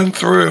can run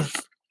through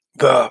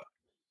the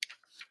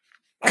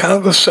kind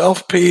of the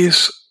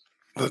self-peace,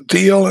 the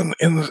deal in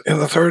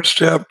the third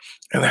step,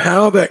 and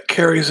how that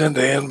carries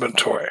into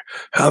inventory.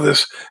 How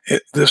this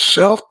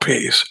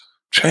self-peace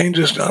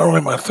changes not only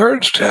my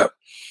third step,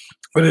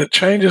 but it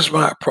changes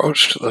my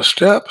approach to the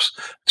steps,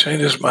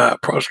 changes my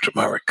approach to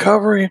my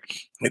recovery.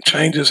 It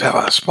changes how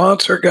I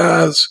sponsor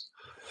guys.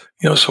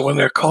 So when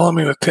they're calling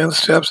me with 10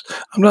 steps,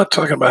 I'm not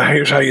talking about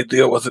here's how you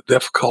deal with a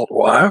difficult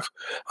wife.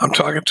 I'm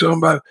talking to them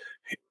about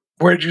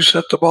where'd you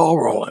set the ball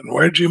rolling?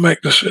 Where'd you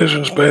make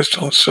decisions based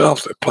on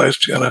self that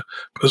placed you in a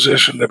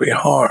position to be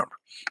harmed?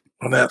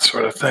 And that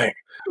sort of thing.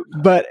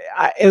 But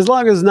as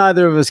long as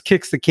neither of us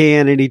kicks the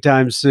can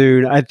anytime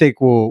soon, I think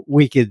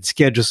we could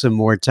schedule some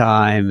more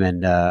time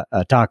and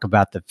talk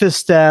about the 5th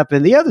step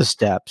and the other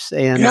steps,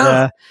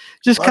 and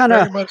just kind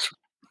of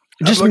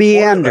just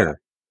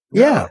meander.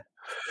 Yeah.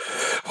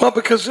 Well,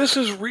 because this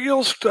is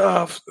real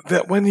stuff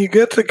that when you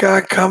get the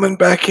guy coming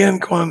back in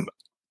going,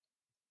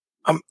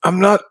 I'm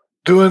not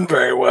doing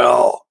very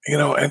well,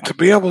 and to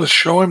be able to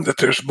show him that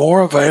there's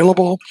more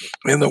available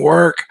in the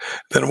work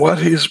than what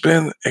he's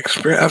been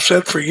experiencing. I've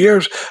said for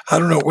years, I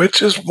don't know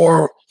which is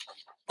more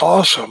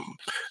awesome,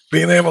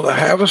 being able to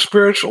have a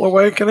spiritual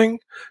awakening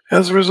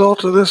as a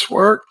result of this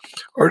work,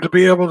 or to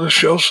be able to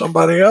show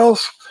somebody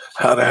else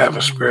how to have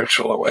a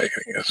spiritual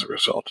awakening as a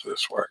result of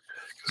this work.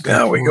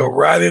 Now we go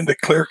right into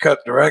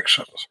clear-cut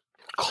directions.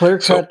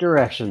 Clear-cut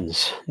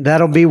directions.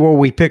 That'll be where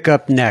we pick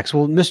up next.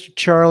 Well, Mr.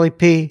 Charlie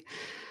P.,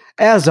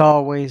 as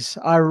always,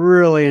 I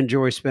really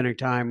enjoy spending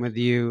time with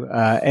you.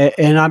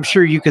 And I'm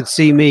sure you could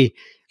see me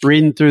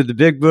reading through the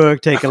big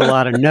book, taking a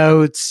lot of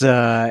notes.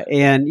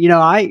 And,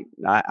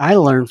 I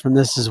learned from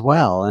this as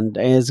well. And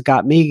it's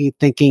got me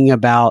thinking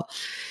about,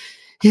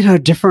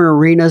 different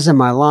arenas in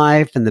my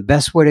life and the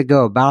best way to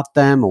go about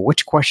them and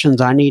which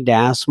questions I need to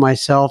ask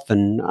myself.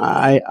 And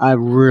I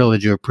really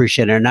do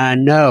appreciate it. And I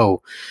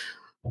know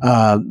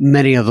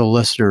many of the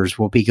listeners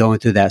will be going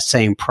through that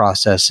same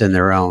process in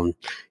their own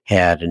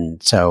head.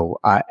 And so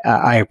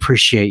I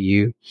appreciate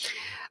you.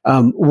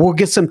 We'll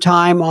get some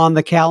time on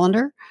the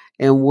calendar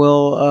and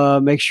we'll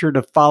make sure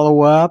to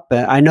follow up.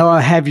 I know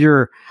I have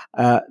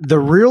the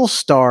real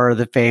star of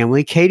the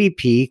family, Katie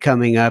P,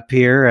 coming up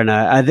here. And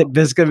I think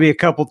there's going to be a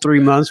couple, 3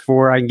 months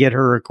before I can get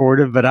her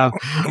recorded, but I'm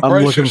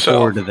looking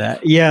forward to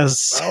that.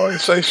 Yes. I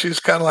always say she's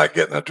kind of like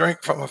getting a drink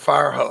from a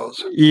fire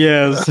hose.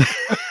 Yes.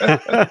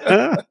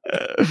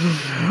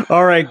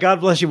 All right. God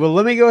bless you. Well,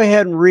 let me go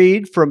ahead and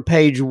read from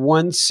page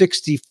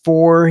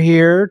 164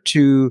 here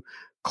to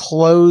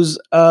close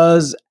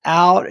us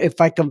out.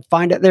 If I can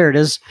find it. There it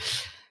is.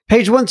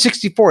 Page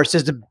 164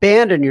 says,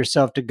 abandon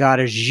yourself to God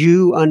as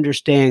you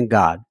understand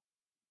God.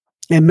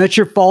 Admit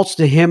your faults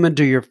to him and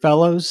to your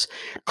fellows.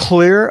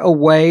 Clear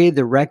away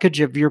the wreckage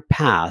of your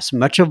past.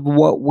 Much of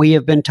what we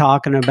have been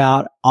talking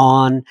about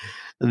on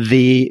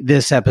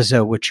this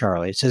episode with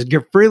Charlie. It says,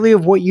 give freely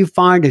of what you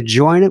find and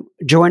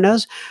join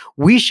us.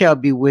 We shall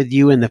be with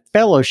you in the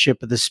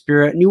fellowship of the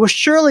Spirit, and you will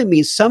surely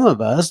meet some of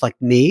us, like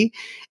me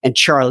and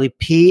Charlie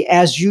P.,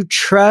 as you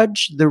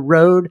trudge the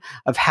road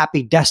of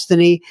happy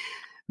destiny.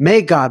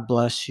 May God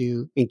bless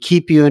you and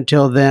keep you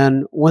until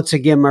then. Once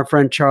again, my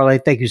friend Charlie,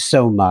 thank you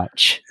so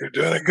much. You're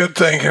doing a good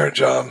thing here,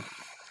 John.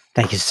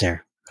 Thank you,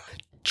 sir.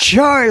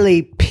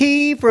 Charlie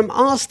P. from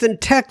Austin,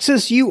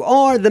 Texas, you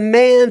are the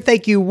man.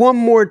 Thank you one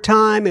more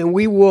time, and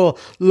we will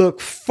look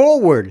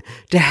forward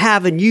to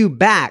having you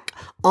back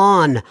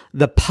on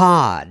the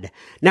pod.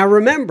 Now,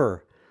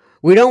 remember,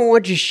 we don't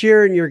want you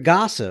sharing your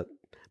gossip,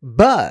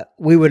 but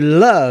we would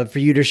love for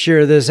you to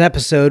share this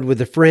episode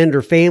with a friend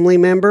or family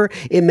member.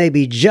 It may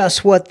be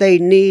just what they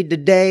need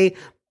today.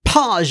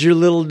 Pause your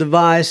little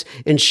device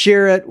and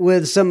share it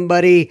with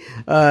somebody.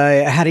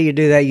 How do you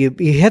do that? You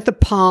hit the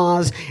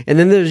pause, and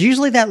then there's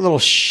usually that little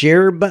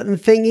share button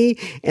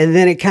thingy, and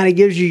then it kind of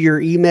gives you your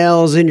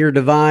emails in your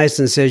device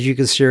and says you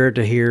can share it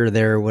to here or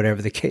there,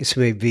 whatever the case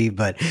may be.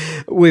 But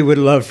we would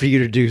love for you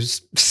to do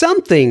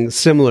something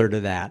similar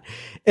to that.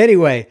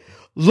 Anyway,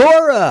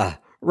 Laura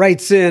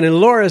writes in, and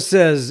Laura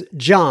says,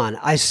 John,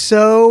 I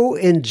so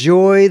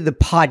enjoy the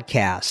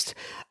podcast.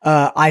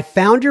 I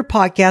found your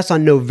podcast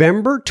on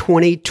November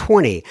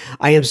 2020.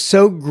 I am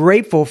so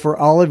grateful for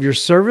all of your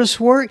service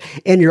work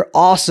and your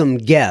awesome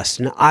guests.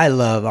 And I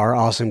love our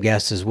awesome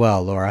guests as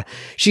well, Laura.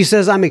 She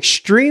says, I'm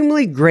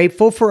extremely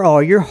grateful for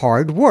all your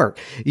hard work.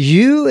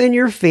 You and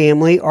your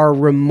family are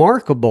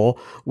remarkable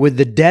with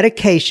the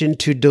dedication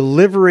to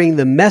delivering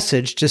the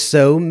message to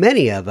so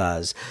many of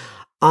us.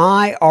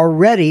 I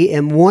already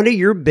am one of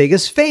your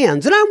biggest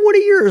fans, and I'm one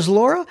of yours,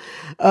 Laura.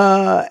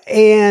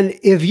 And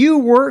if you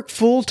work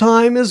full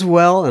time as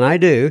well, and I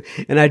do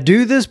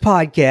this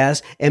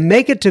podcast and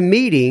make it to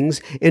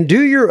meetings and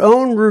do your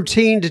own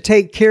routine to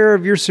take care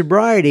of your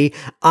sobriety,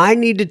 I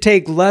need to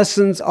take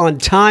lessons on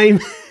time.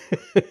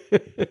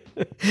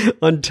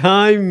 on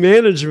time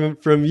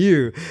management from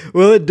you.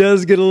 Well, it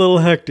does get a little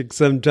hectic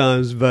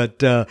sometimes,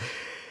 but,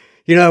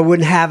 I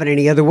wouldn't have it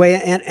any other way.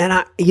 And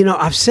I,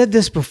 I've said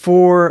this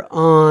before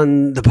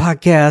on the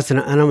podcast, and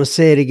I'm going to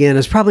say it again.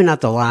 It's probably not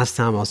the last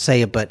time I'll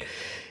say it, but,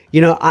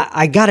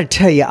 I got to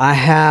tell you,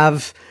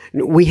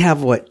 we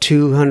have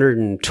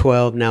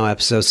 212 now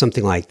episodes,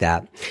 something like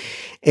that.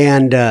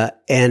 And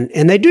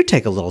they do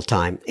take a little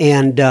time.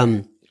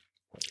 And,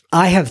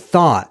 I have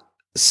thought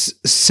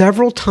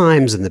several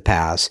times in the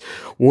past,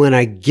 when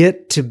I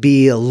get to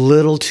be a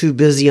little too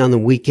busy on the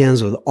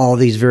weekends with all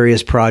these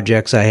various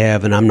projects I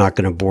have, and I'm not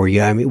going to bore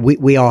you. I mean,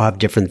 we all have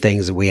different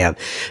things that we have,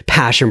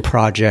 passion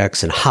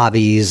projects and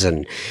hobbies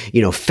and,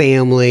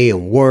 family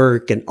and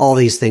work and all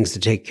these things to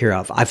take care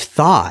of. I've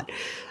thought,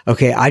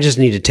 okay, I just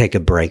need to take a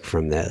break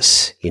from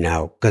this,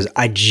 because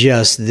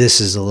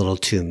this is a little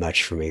too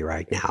much for me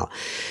right now.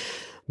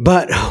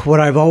 But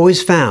what I've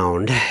always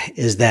found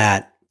is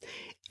that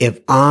if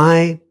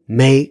I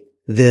make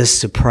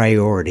this a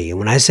priority, and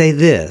when I say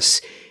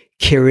this,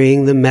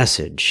 carrying the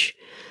message,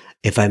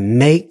 if I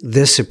make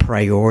this a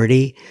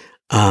priority,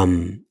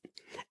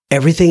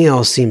 everything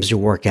else seems to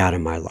work out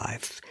in my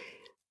life.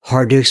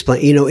 Hard to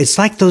explain. It's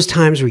like those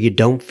times where you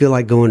don't feel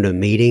like going to a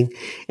meeting,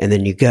 and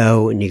then you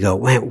go and you go,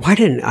 man, why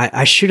didn't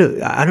I should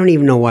have, I don't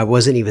even know why I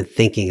wasn't even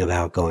thinking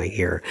about going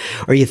here.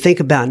 Or you think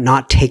about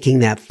not taking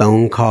that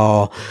phone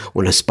call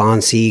when a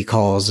sponsee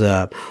calls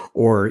up,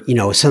 or,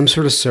 some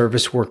sort of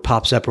service work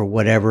pops up or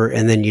whatever.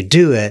 And then you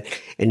do it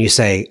and you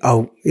say,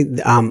 oh,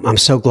 I'm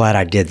so glad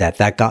I did that.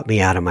 That got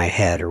me out of my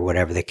head, or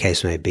whatever the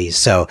case may be.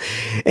 So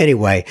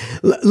anyway,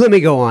 let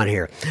me go on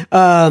here.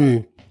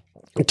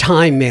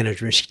 Time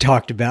management she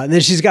talked about, and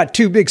then she's got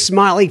two big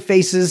smiley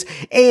faces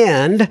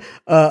and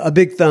a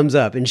big thumbs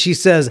up, and she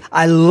says,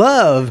 I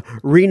love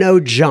Reno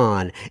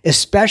John,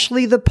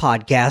 especially the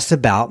podcast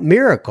about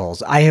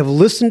miracles. I have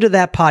listened to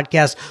that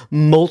podcast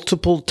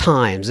multiple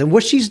times, and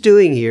what she's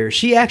doing here,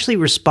 she actually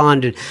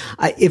responded,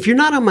 if you're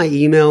not on my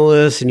email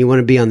list and you want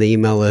to be on the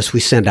email list, we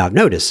send out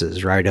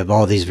notices, right, of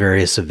all these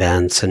various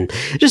events and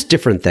just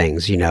different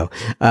things.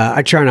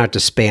 I try not to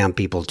spam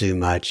people too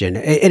much, and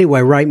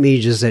anyway, write me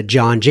just at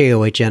John,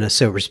 JOHN at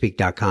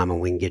soberspeak.com,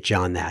 and we can get you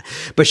on that.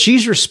 But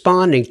she's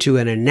responding to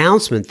an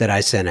announcement that I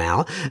sent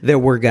out that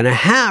we're going to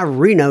have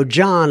Reno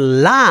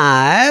John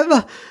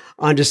live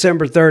on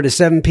December 3rd at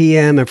 7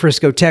 p.m. in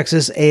Frisco,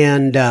 Texas,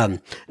 and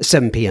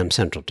 7 p.m.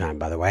 Central Time,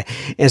 by the way.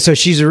 And so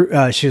she's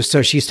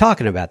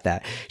talking about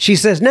that. She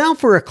says, now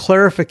for a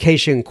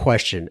clarification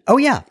question. Oh,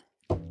 yeah.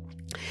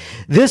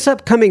 This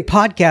upcoming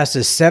podcast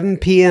is 7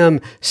 p.m.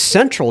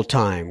 Central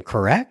Time,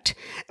 correct?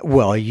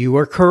 Well, you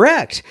are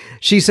correct.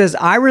 She says,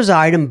 I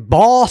reside in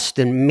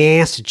Boston,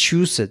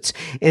 Massachusetts.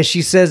 And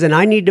she says, and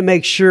I need to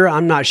make sure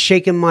I'm not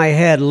shaking my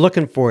head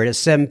looking for it at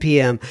 7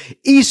 p.m.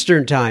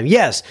 Eastern Time.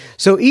 Yes.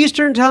 So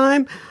Eastern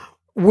Time,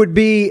 would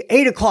be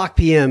 8 o'clock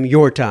p.m.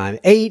 your time,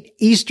 8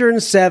 Eastern,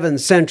 7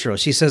 Central.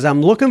 She says,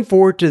 I'm looking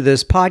forward to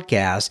this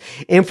podcast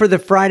and for the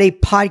Friday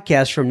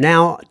podcast from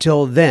now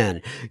till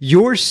then.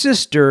 Your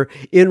sister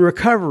in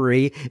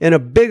recovery and a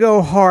big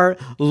old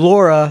heart,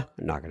 Laura.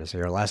 I'm not going to say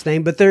her last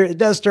name, but it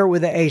does start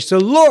with an H. So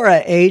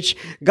Laura H.,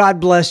 God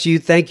bless you.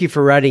 Thank you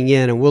for writing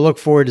in, and we'll look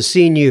forward to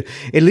seeing you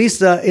at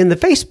least in the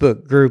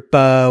Facebook group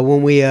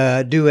when we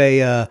do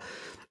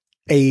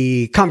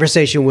a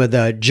conversation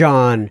with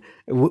John,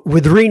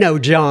 with Reno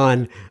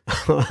John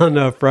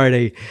on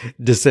Friday,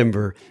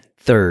 December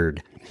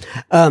 3rd.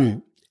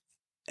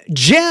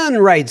 Jen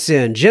writes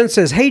in. Jen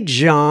says, hey,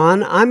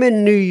 John, I'm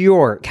in New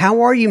York.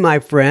 How are you, my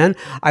friend?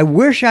 I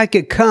wish I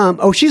could come.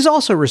 Oh, she's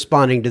also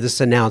responding to this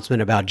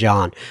announcement about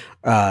John,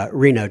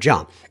 Reno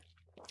John.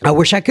 I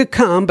wish I could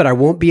come, but I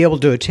won't be able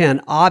to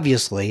attend,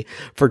 obviously,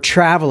 for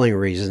traveling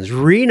reasons.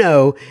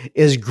 Reno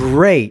is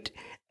great.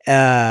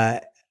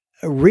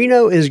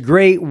 Reno is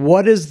great.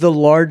 What is the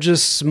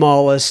largest,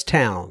 smallest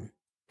town?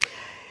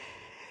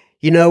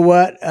 You know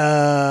what?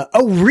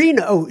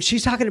 Reno. Oh,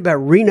 she's talking about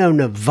Reno,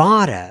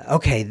 Nevada.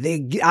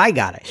 Okay, I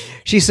got it.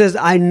 She says,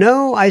 I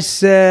know I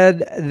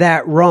said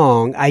that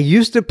wrong. I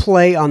used to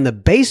play on the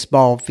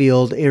baseball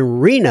field in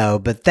Reno,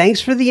 but thanks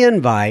for the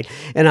invite,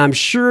 and I'm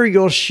sure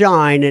you'll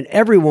shine and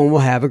everyone will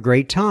have a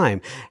great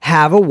time.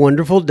 Have a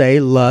wonderful day.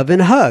 Love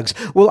and hugs.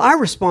 Well, I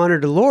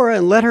responded to Laura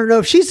and let her know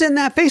if she's in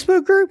that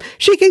Facebook group,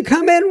 she can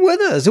come in with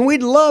us, and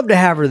we'd love to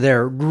have her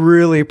there.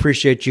 Really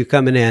appreciate you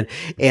coming in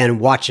and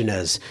watching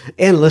us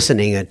and listening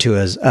to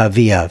us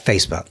via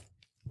Facebook,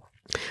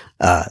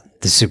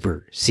 the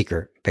super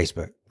secret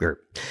Facebook group.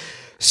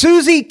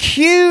 Susie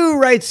Q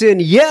writes in.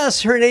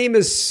 Yes, her name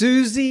is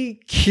Susie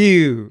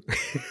Q.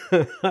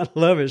 I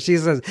love it. She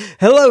says,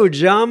 hello,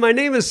 John. My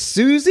name is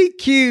Susie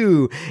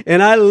Q,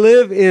 and I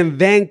live in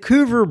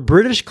Vancouver,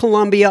 British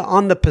Columbia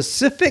on the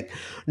Pacific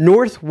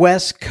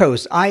Northwest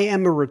coast. I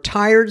am a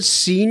retired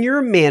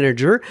senior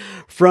manager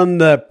from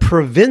the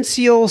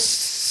provincial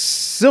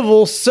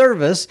civil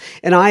service,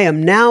 and I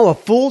am now a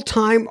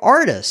full-time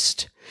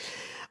artist.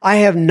 I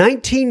have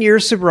 19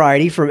 years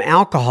sobriety from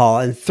alcohol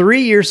and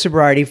 3 years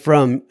sobriety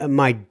from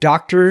my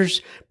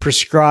doctor's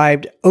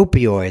prescribed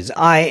opioids.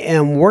 I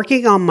am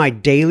working on my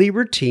daily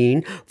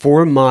routine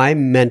for my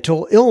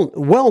mental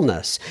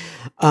wellness.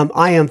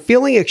 I am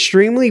feeling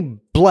extremely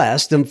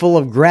blessed and full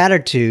of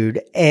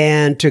gratitude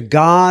and to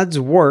God's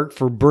work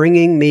for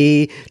bringing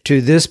me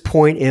to this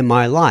point in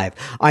my life.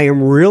 I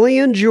am really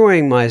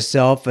enjoying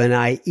myself, and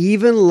I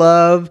even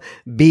love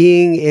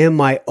being in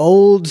my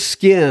old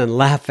skin.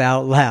 Laugh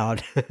out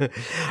loud.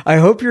 I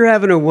hope you're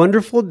having a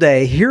wonderful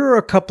day. Here are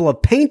a couple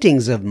of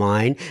paintings of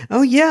mine.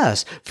 Oh,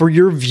 yes, for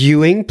your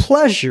viewing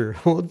pleasure.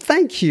 Well,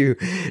 thank you.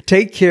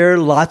 Take care.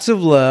 Lots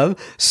of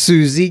love.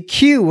 Susie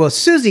Q. Well,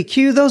 Susie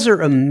Q, those are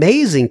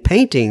amazing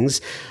paintings.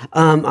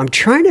 I'm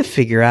trying to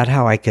figure out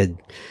how I could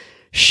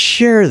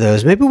share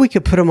those. Maybe we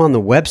could put them on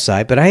the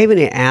website, but I haven't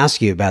even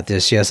asked you about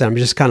this yet. So I'm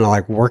just kind of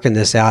like working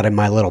this out in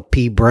my little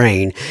pea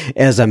brain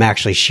as I'm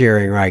actually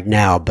sharing right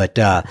now. But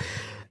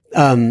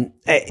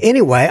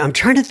anyway, I'm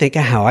trying to think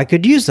of how I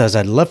could use those.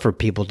 I'd love for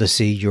people to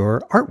see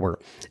your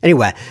artwork.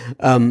 Anyway,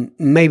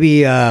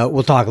 maybe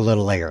we'll talk a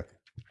little later.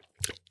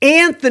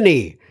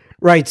 Anthony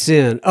writes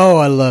in. Oh,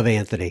 I love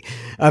Anthony.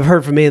 I've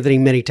heard from Anthony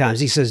many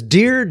times. He says,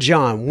 Dear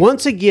John,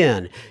 once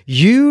again,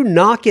 you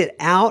knock it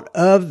out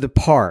of the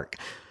park.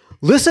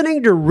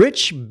 Listening to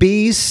Rich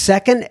B's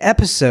second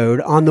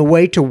episode on the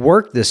way to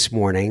work this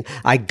morning,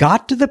 I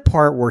got to the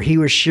part where he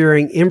was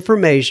sharing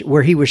information,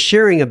 where he was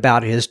sharing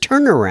about his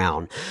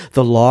turnaround,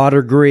 the law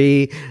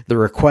degree, the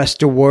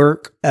request to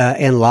work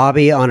and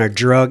lobby on a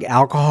drug,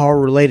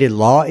 alcohol-related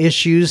law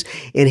issues.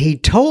 And he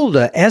told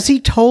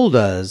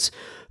us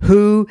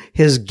who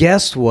his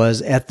guest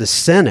was at the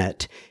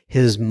Senate,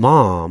 his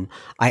mom,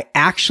 I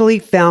actually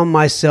found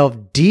myself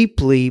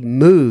deeply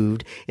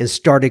moved and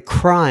started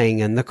crying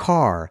in the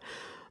car.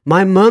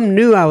 My mom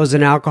knew I was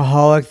an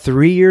alcoholic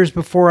 3 years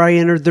before I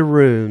entered the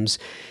rooms.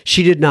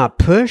 She did not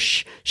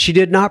push. She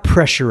did not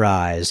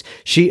pressurize.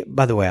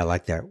 By the way, I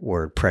like that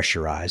word,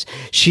 pressurize.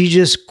 She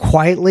just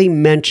quietly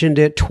mentioned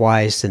it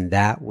twice, and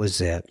that was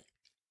it.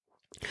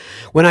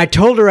 When I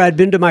told her I'd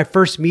been to my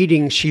first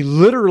meeting, she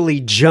literally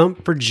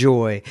jumped for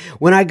joy.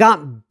 When I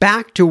got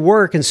back to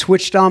work and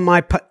switched on my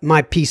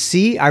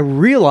PC, I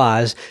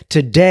realized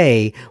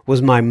today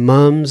was my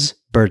mom's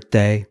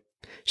birthday.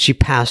 She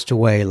passed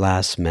away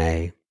last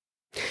May.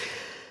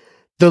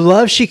 The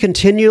love she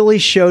continually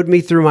showed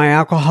me through my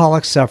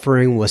alcoholic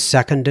suffering was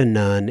second to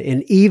none,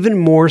 and even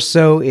more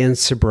so in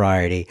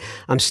sobriety.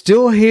 I'm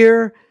still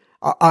here.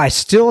 I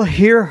still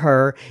hear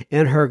her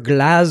in her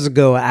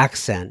Glasgow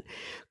accent.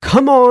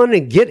 Come on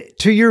and get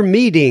to your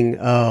meeting.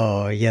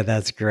 Oh, yeah,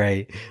 that's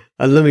great.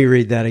 Let me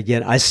read that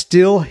again. I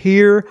still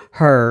hear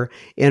her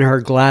in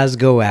her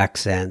Glasgow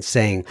accent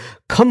saying,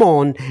 "Come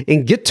on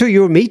and get to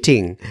your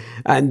meeting."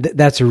 And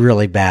that's a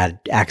really bad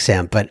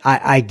accent, but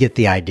I get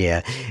the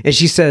idea. And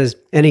he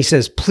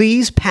says,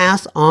 "Please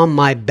pass on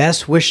my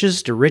best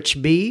wishes to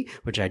Rich B,"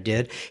 which I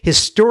did. "His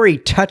story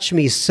touched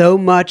me so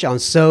much on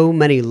so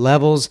many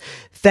levels.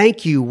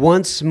 Thank you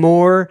once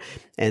more."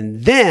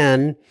 And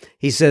then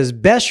he says,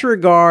 "Best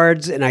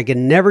regards," and I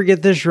can never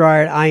get this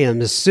right. I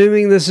am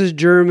assuming this is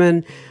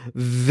German.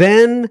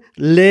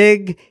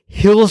 "Venlig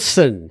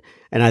Hilsen."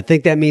 And I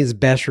think that means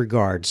best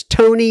regards.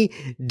 Tony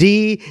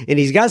D. And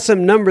he's got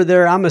some number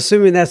there. I'm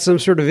assuming that's some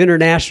sort of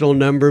international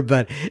number.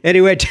 But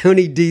anyway,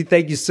 Tony D.,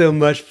 thank you so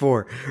much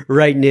for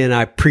writing in.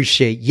 I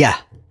appreciate ya.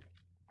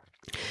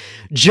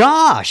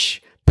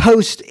 Josh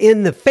post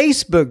in the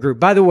Facebook group.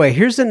 By the way,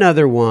 here's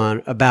another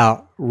one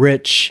about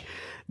Rich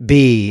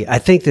B. I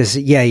think this,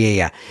 yeah.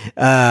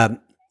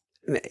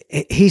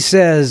 He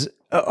says,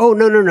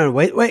 no.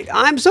 Wait.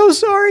 I'm so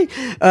sorry.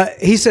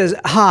 He says,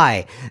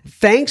 "Hi,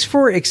 thanks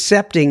for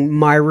accepting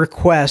my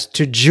request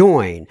to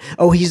join."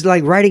 Oh, he's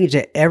like writing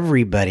to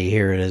everybody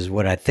here. It is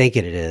what I think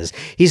it is.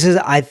 He says,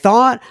 "I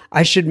thought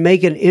I should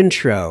make an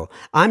intro.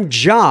 I'm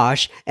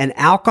Josh, an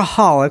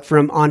alcoholic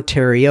from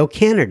Ontario,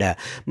 Canada.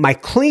 My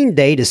clean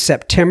date is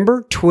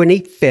September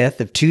 25th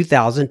of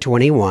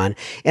 2021,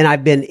 and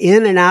I've been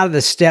in and out of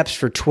the steps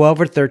for 12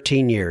 or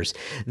 13 years.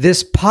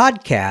 This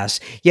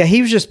podcast," yeah,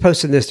 he was just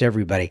posting this to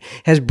everybody,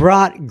 "has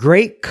brought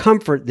great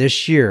comfort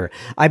this year.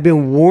 I've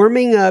been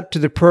warming up to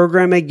the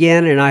program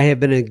again, and I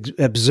have been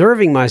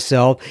observing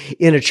myself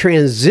in a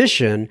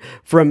transition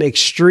from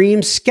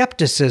extreme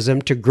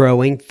skepticism to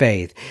growing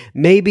faith.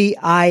 Maybe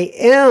I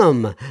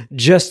am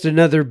just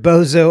another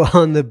bozo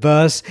on the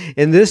bus,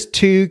 and this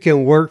too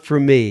can work for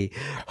me.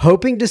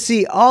 Hoping to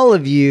see all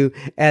of you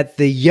at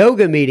the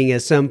yoga meeting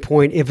at some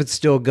point if it's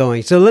still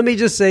going." So let me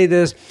just say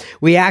this.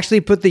 We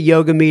actually put the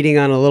yoga meeting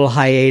on a little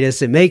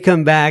hiatus. It may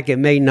come back. It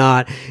may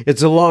not.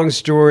 It's a long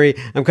story.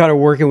 I'm kind of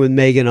working with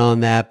Megan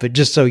on that, but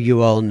just so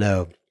you all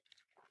know.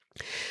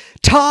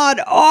 Todd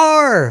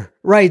R.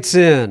 writes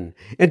in,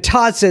 and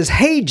Todd says,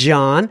 "Hey,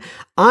 John,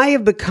 I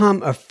have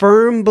become a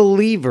firm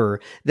believer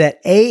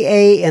that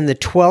AA and the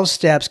 12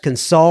 steps can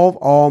solve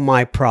all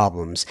my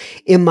problems.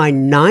 In my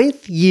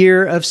 9th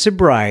year of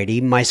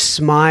sobriety, my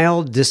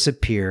smile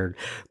disappeared.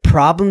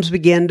 Problems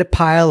began to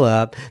pile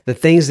up. The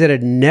things that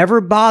had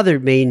never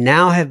bothered me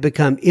now have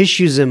become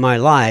issues in my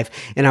life,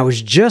 and I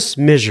was just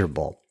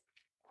miserable.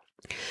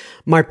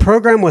 My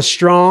program was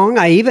strong.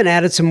 I even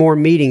added some more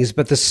meetings,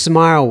 but the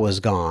smile was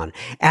gone.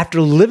 After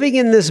living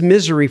in this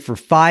misery for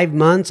 5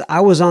 months,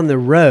 I was on the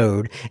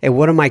road at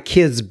one of my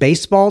kids'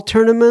 baseball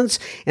tournaments,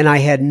 and I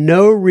had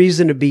no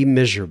reason to be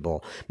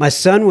miserable. My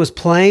son was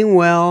playing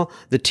well.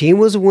 The team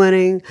was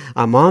winning.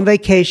 I'm on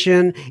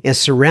vacation and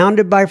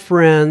surrounded by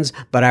friends,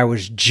 but I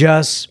was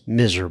just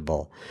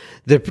miserable.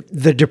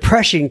 The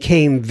depression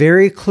came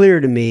very clear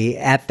to me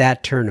at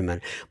that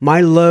tournament. My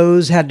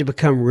lows had to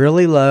become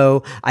really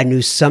low. I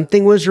knew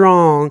something was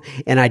wrong,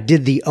 and I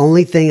did the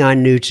only thing I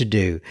knew to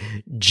do.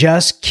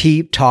 Just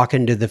keep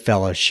talking to the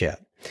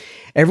fellowship.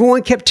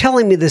 Everyone kept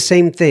telling me the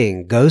same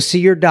thing. Go see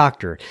your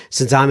doctor.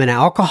 Since I'm an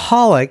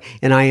alcoholic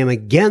and I am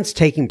against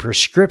taking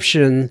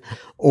prescription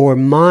or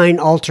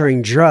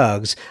mind-altering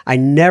drugs, I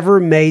never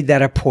made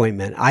that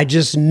appointment. I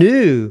just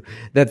knew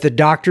that the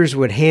doctors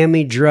would hand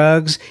me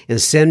drugs and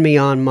send me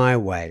on my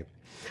way.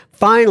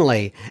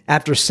 Finally,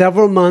 after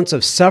several months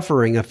of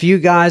suffering, a few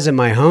guys in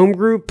my home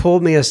group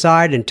pulled me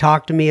aside and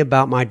talked to me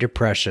about my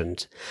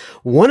depressions.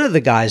 One of the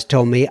guys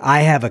told me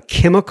I have a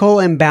chemical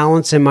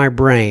imbalance in my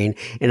brain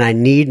and I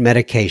need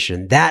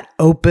medication. That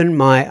opened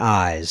my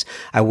eyes.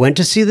 I went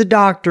to see the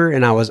doctor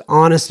and I was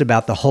honest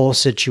about the whole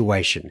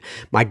situation.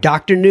 My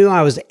doctor knew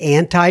I was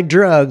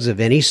anti-drugs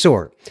of any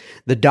sort.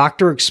 The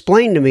doctor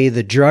explained to me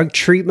the drug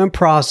treatment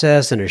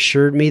process and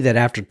assured me that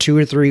after 2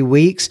 or 3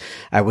 weeks,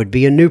 I would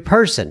be a new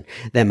person,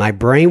 that my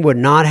brain would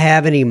not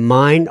have any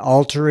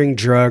mind-altering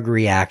drug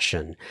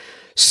reaction.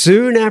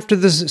 Soon after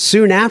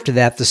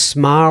that, the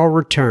smile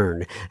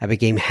returned. I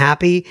became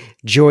happy,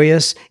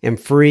 joyous, and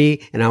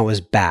free, and I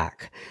was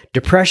back.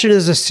 Depression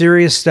is a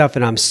serious stuff,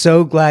 and I'm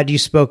so glad you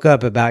spoke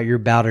up about your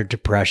bout of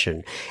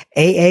depression.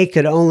 AA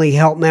could only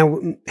help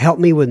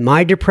me with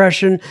my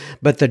depression,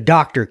 but the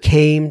doctor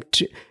came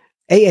to...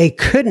 AA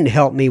couldn't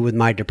help me with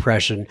my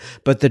depression,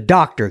 but the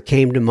doctor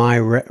came to my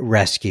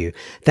rescue.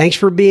 Thanks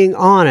for being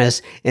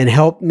honest and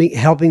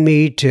helping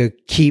me to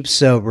keep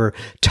sober.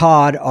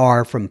 Todd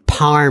R. from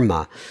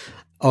Parma,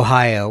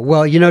 Ohio.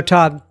 Well,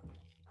 Todd,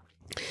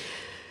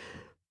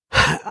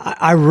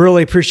 I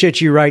really appreciate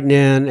you writing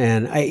in,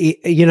 and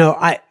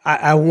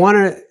I want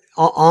to.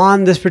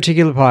 On this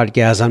particular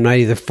podcast, I'm not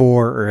either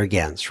for or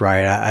against,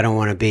 right? I don't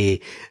want to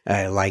be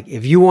like,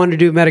 if you want to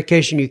do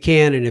medication, you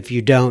can, and if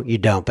you don't, you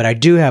don't. But I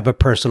do have a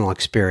personal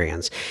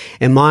experience,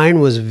 and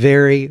mine was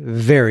very,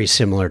 very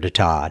similar to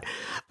Todd.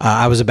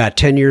 I was about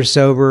 10 years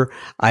sober.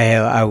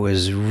 I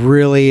was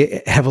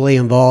really heavily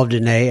involved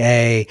in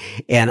AA,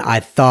 and I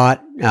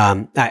thought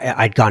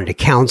I'd gone to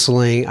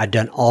counseling. I'd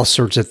done all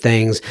sorts of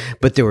things,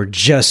 but there were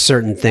just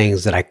certain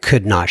things that I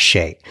could not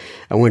shake.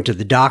 I went to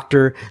the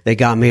doctor. They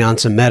got me on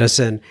some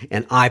medicine,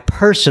 and I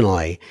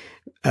personally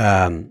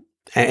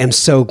am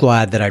so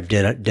glad that I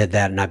did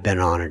that, and I've been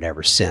on it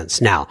ever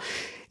since. Now,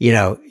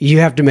 you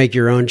have to make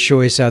your own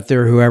choice out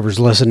there, whoever's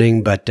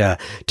listening. But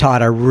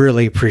Todd, I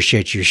really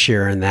appreciate you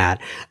sharing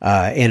that,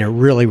 and it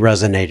really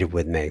resonated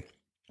with me.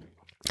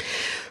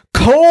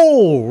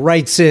 Cole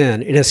writes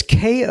in. It is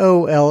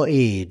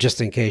Kole,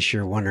 just in case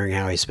you're wondering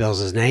how he spells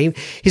his name.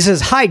 He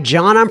says, "Hi,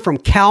 John. I'm from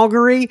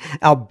Calgary,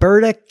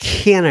 Alberta,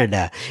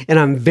 Canada, and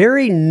I'm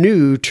very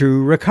new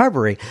to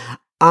recovery.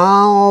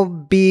 I'll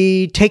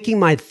be taking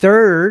my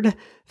third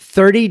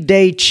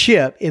 30-day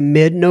chip in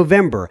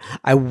mid-November.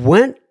 I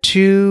went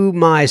to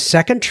my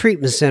second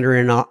treatment center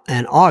in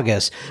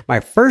August.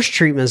 My first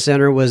treatment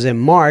center was in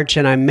March,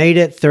 and I made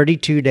it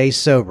 32 days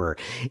sober.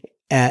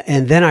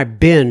 And then I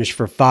binged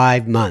for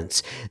 5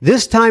 months.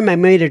 This time I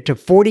made it to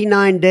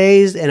 49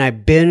 days and I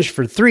binged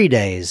for 3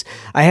 days.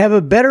 I have a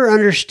better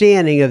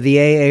understanding of the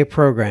AA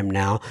program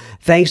now,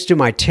 thanks to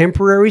my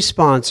temporary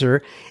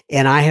sponsor,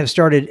 and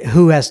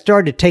who has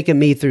started taking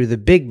me through the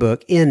big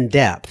book in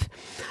depth.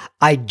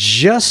 I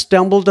just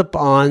stumbled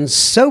upon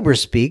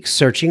SoberSpeak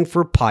searching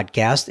for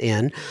podcast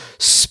in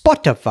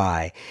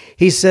Spotify.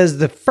 He says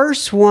the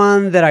first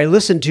one that I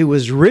listened to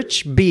was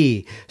Rich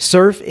B,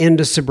 Surf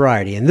into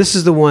Sobriety. And this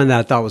is the one that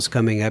I thought was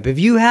coming up. If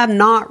you have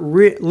not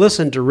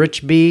listened to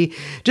Rich B,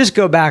 just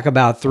go back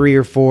about 3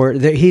 or 4.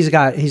 He's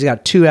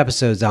got 2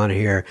 episodes on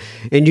here,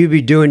 and you'd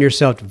be doing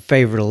yourself a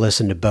favor to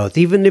listen to both.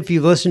 Even if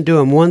you've listened to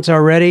him once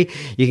already,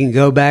 you can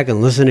go back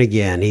and listen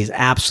again. He's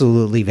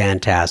absolutely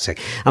fantastic.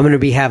 I'm going to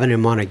be having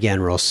him on again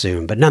real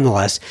soon. But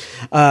nonetheless,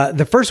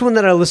 the first one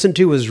that I listened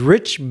to was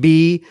Rich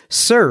B,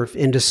 Surf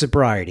into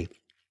Sobriety.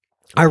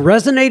 I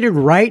resonated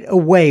right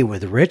away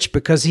with Rich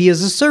because he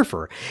is a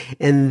surfer.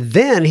 And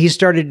then he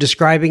started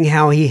describing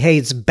how he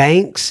hates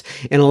banks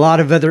and a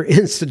lot of other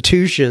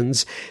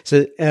institutions.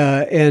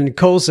 And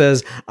Cole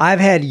says,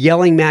 I've had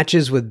yelling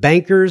matches with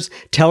bankers,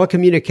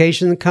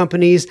 telecommunication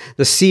companies,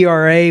 the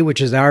CRA, which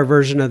is our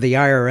version of the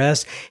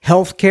IRS,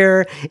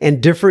 healthcare,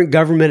 and different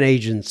government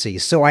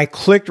agencies. So I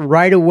clicked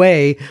right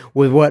away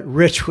with what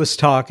Rich was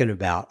talking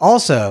about.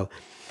 Also,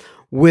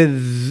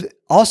 with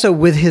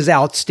his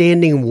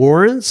outstanding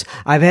warrants,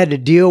 I've had to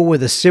deal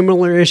with a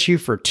similar issue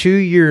for 2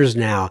 years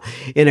now,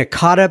 and it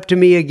caught up to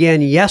me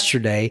again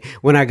yesterday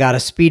when I got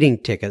a speeding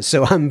ticket.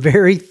 So I'm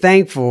very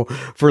thankful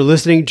for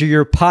listening to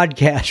your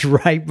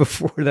podcast right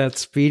before that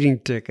speeding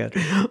ticket.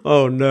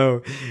 Oh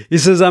no. He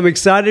says, I'm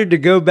excited to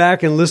go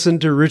back and listen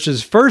to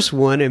Rich's first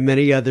one and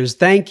many others.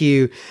 Thank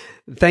you.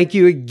 Thank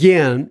you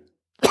again.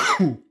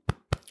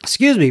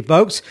 Excuse me,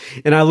 folks.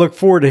 And I look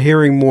forward to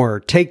hearing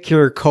more. Take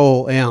care,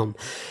 Cole M.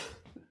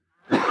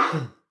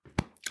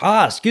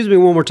 Excuse me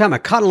one more time. I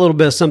caught a little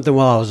bit of something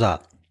while I was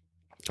out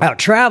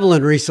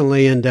traveling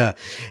recently and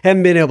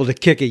haven't been able to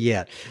kick it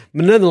yet.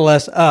 But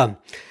nonetheless,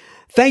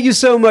 thank you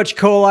so much,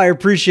 Cole. I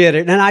appreciate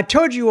it. And I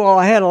told you all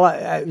I had a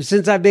lot,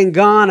 since I've been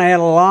gone, I had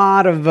a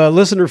lot of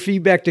listener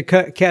feedback to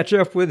catch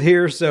up with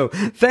here. So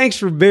thanks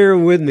for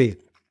bearing with me.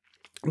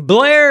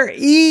 Blair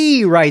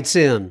E writes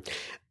in.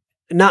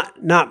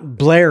 Not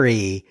Blair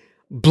E.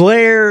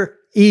 Blair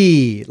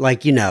E,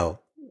 like,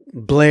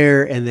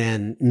 Blair and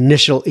then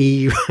initial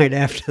E right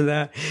after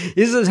that.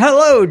 He says,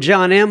 hello,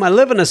 John M. I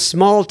live in a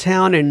small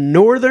town in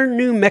northern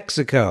New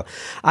Mexico.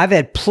 I've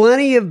had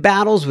plenty of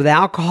battles with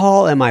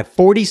alcohol in my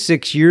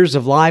 46 years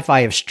of life.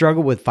 I have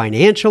struggled with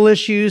financial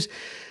issues,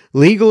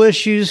 legal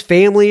issues,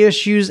 family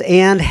issues,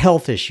 and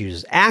health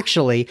issues.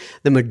 Actually,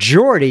 the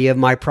majority of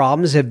my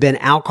problems have been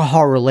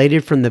alcohol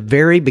related from the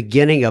very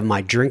beginning of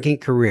my drinking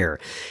career.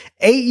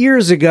 8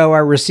 years ago, I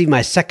received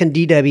my second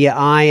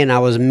DWI and I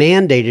was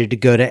mandated to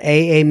go to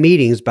AA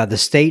meetings by the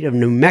state of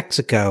New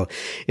Mexico.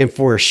 And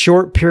for a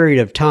short period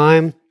of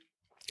time,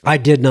 I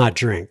did not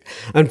drink.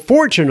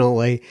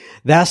 Unfortunately,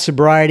 that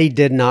sobriety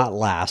did not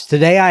last.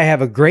 Today, I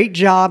have a great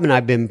job and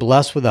I've been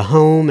blessed with a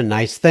home and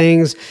nice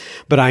things,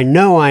 but I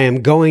know I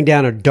am going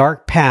down a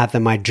dark path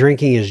and my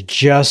drinking is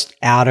just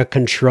out of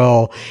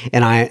control.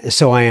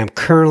 So I am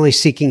currently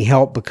seeking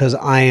help because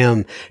I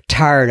am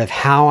tired of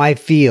how I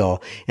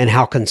feel and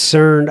how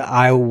concerned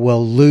I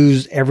will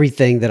lose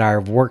everything that I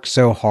have worked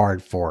so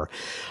hard for.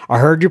 I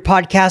heard your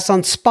podcast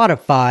on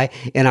Spotify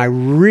and I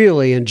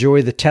really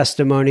enjoy the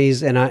testimonies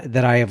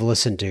that I have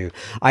listened to.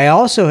 I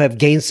also have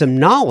gained some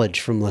knowledge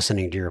from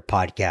listening to your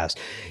podcast.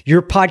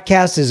 Your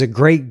podcast is a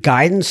great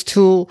guidance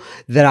tool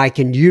that I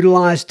can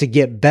utilize to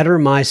get better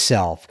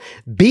myself,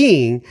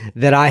 being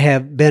that I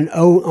have been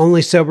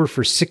only sober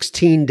for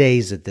 16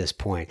 days at this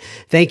point.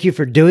 Thank you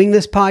for doing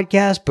this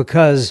podcast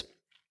because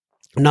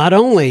not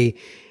only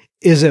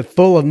is it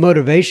full of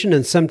motivation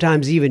and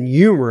sometimes even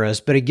humorous,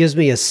 but it gives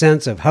me a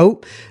sense of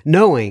hope,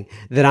 knowing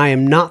that I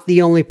am not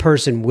the only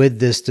person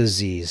with this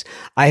disease.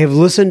 I have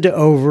listened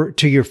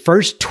to your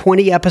first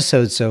 20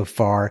 episodes so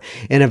far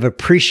and have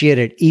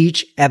appreciated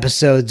each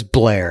episode's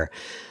Blair.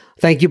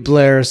 Thank you,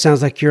 Blair.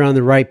 Sounds like you're on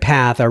the right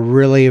path. I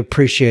really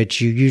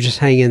appreciate you. You just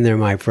hang in there,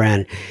 my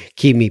friend.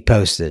 Keep me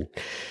posted.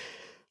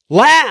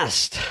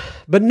 Last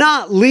but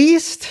not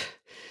least,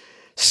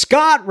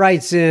 Scott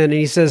writes in and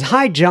he says,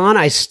 "Hi, John.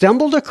 I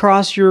stumbled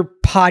across your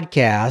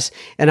podcast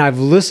and I've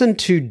listened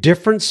to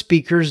different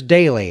speakers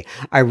daily.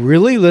 I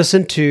really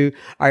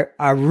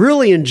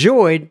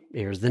enjoyed,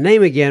 here's the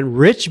name again,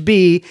 Rich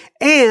B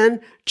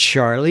and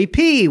Charlie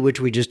P, which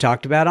we just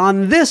talked about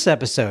on this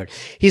episode."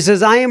 He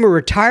says, "I am a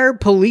retired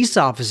police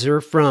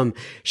officer from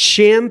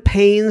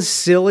Champaign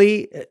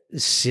City,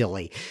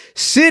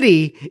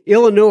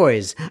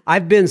 Illinois.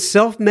 I've been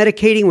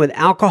self-medicating with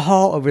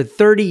alcohol over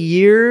 30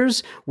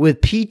 years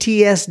with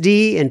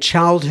PTSD and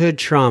childhood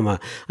trauma.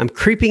 I'm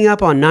creeping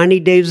up on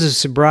 90 days of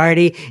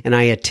sobriety and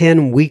I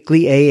attend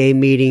weekly AA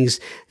meetings.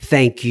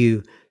 Thank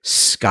you,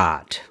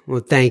 Scott."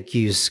 Well, thank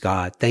you,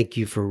 Scott. Thank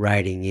you for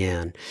writing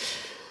in.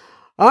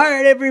 All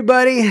right,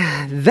 everybody,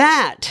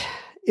 that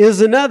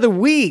is another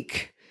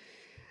week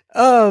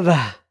of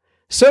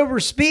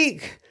Sober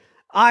Speak.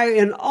 I,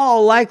 in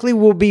all likely,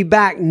 will be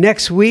back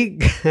next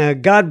week.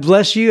 God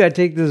bless you. I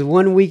take this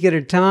 1 week at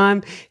a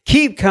time.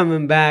 Keep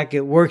coming back.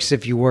 It works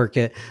if you work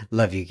it.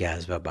 Love you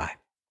guys. Bye-bye.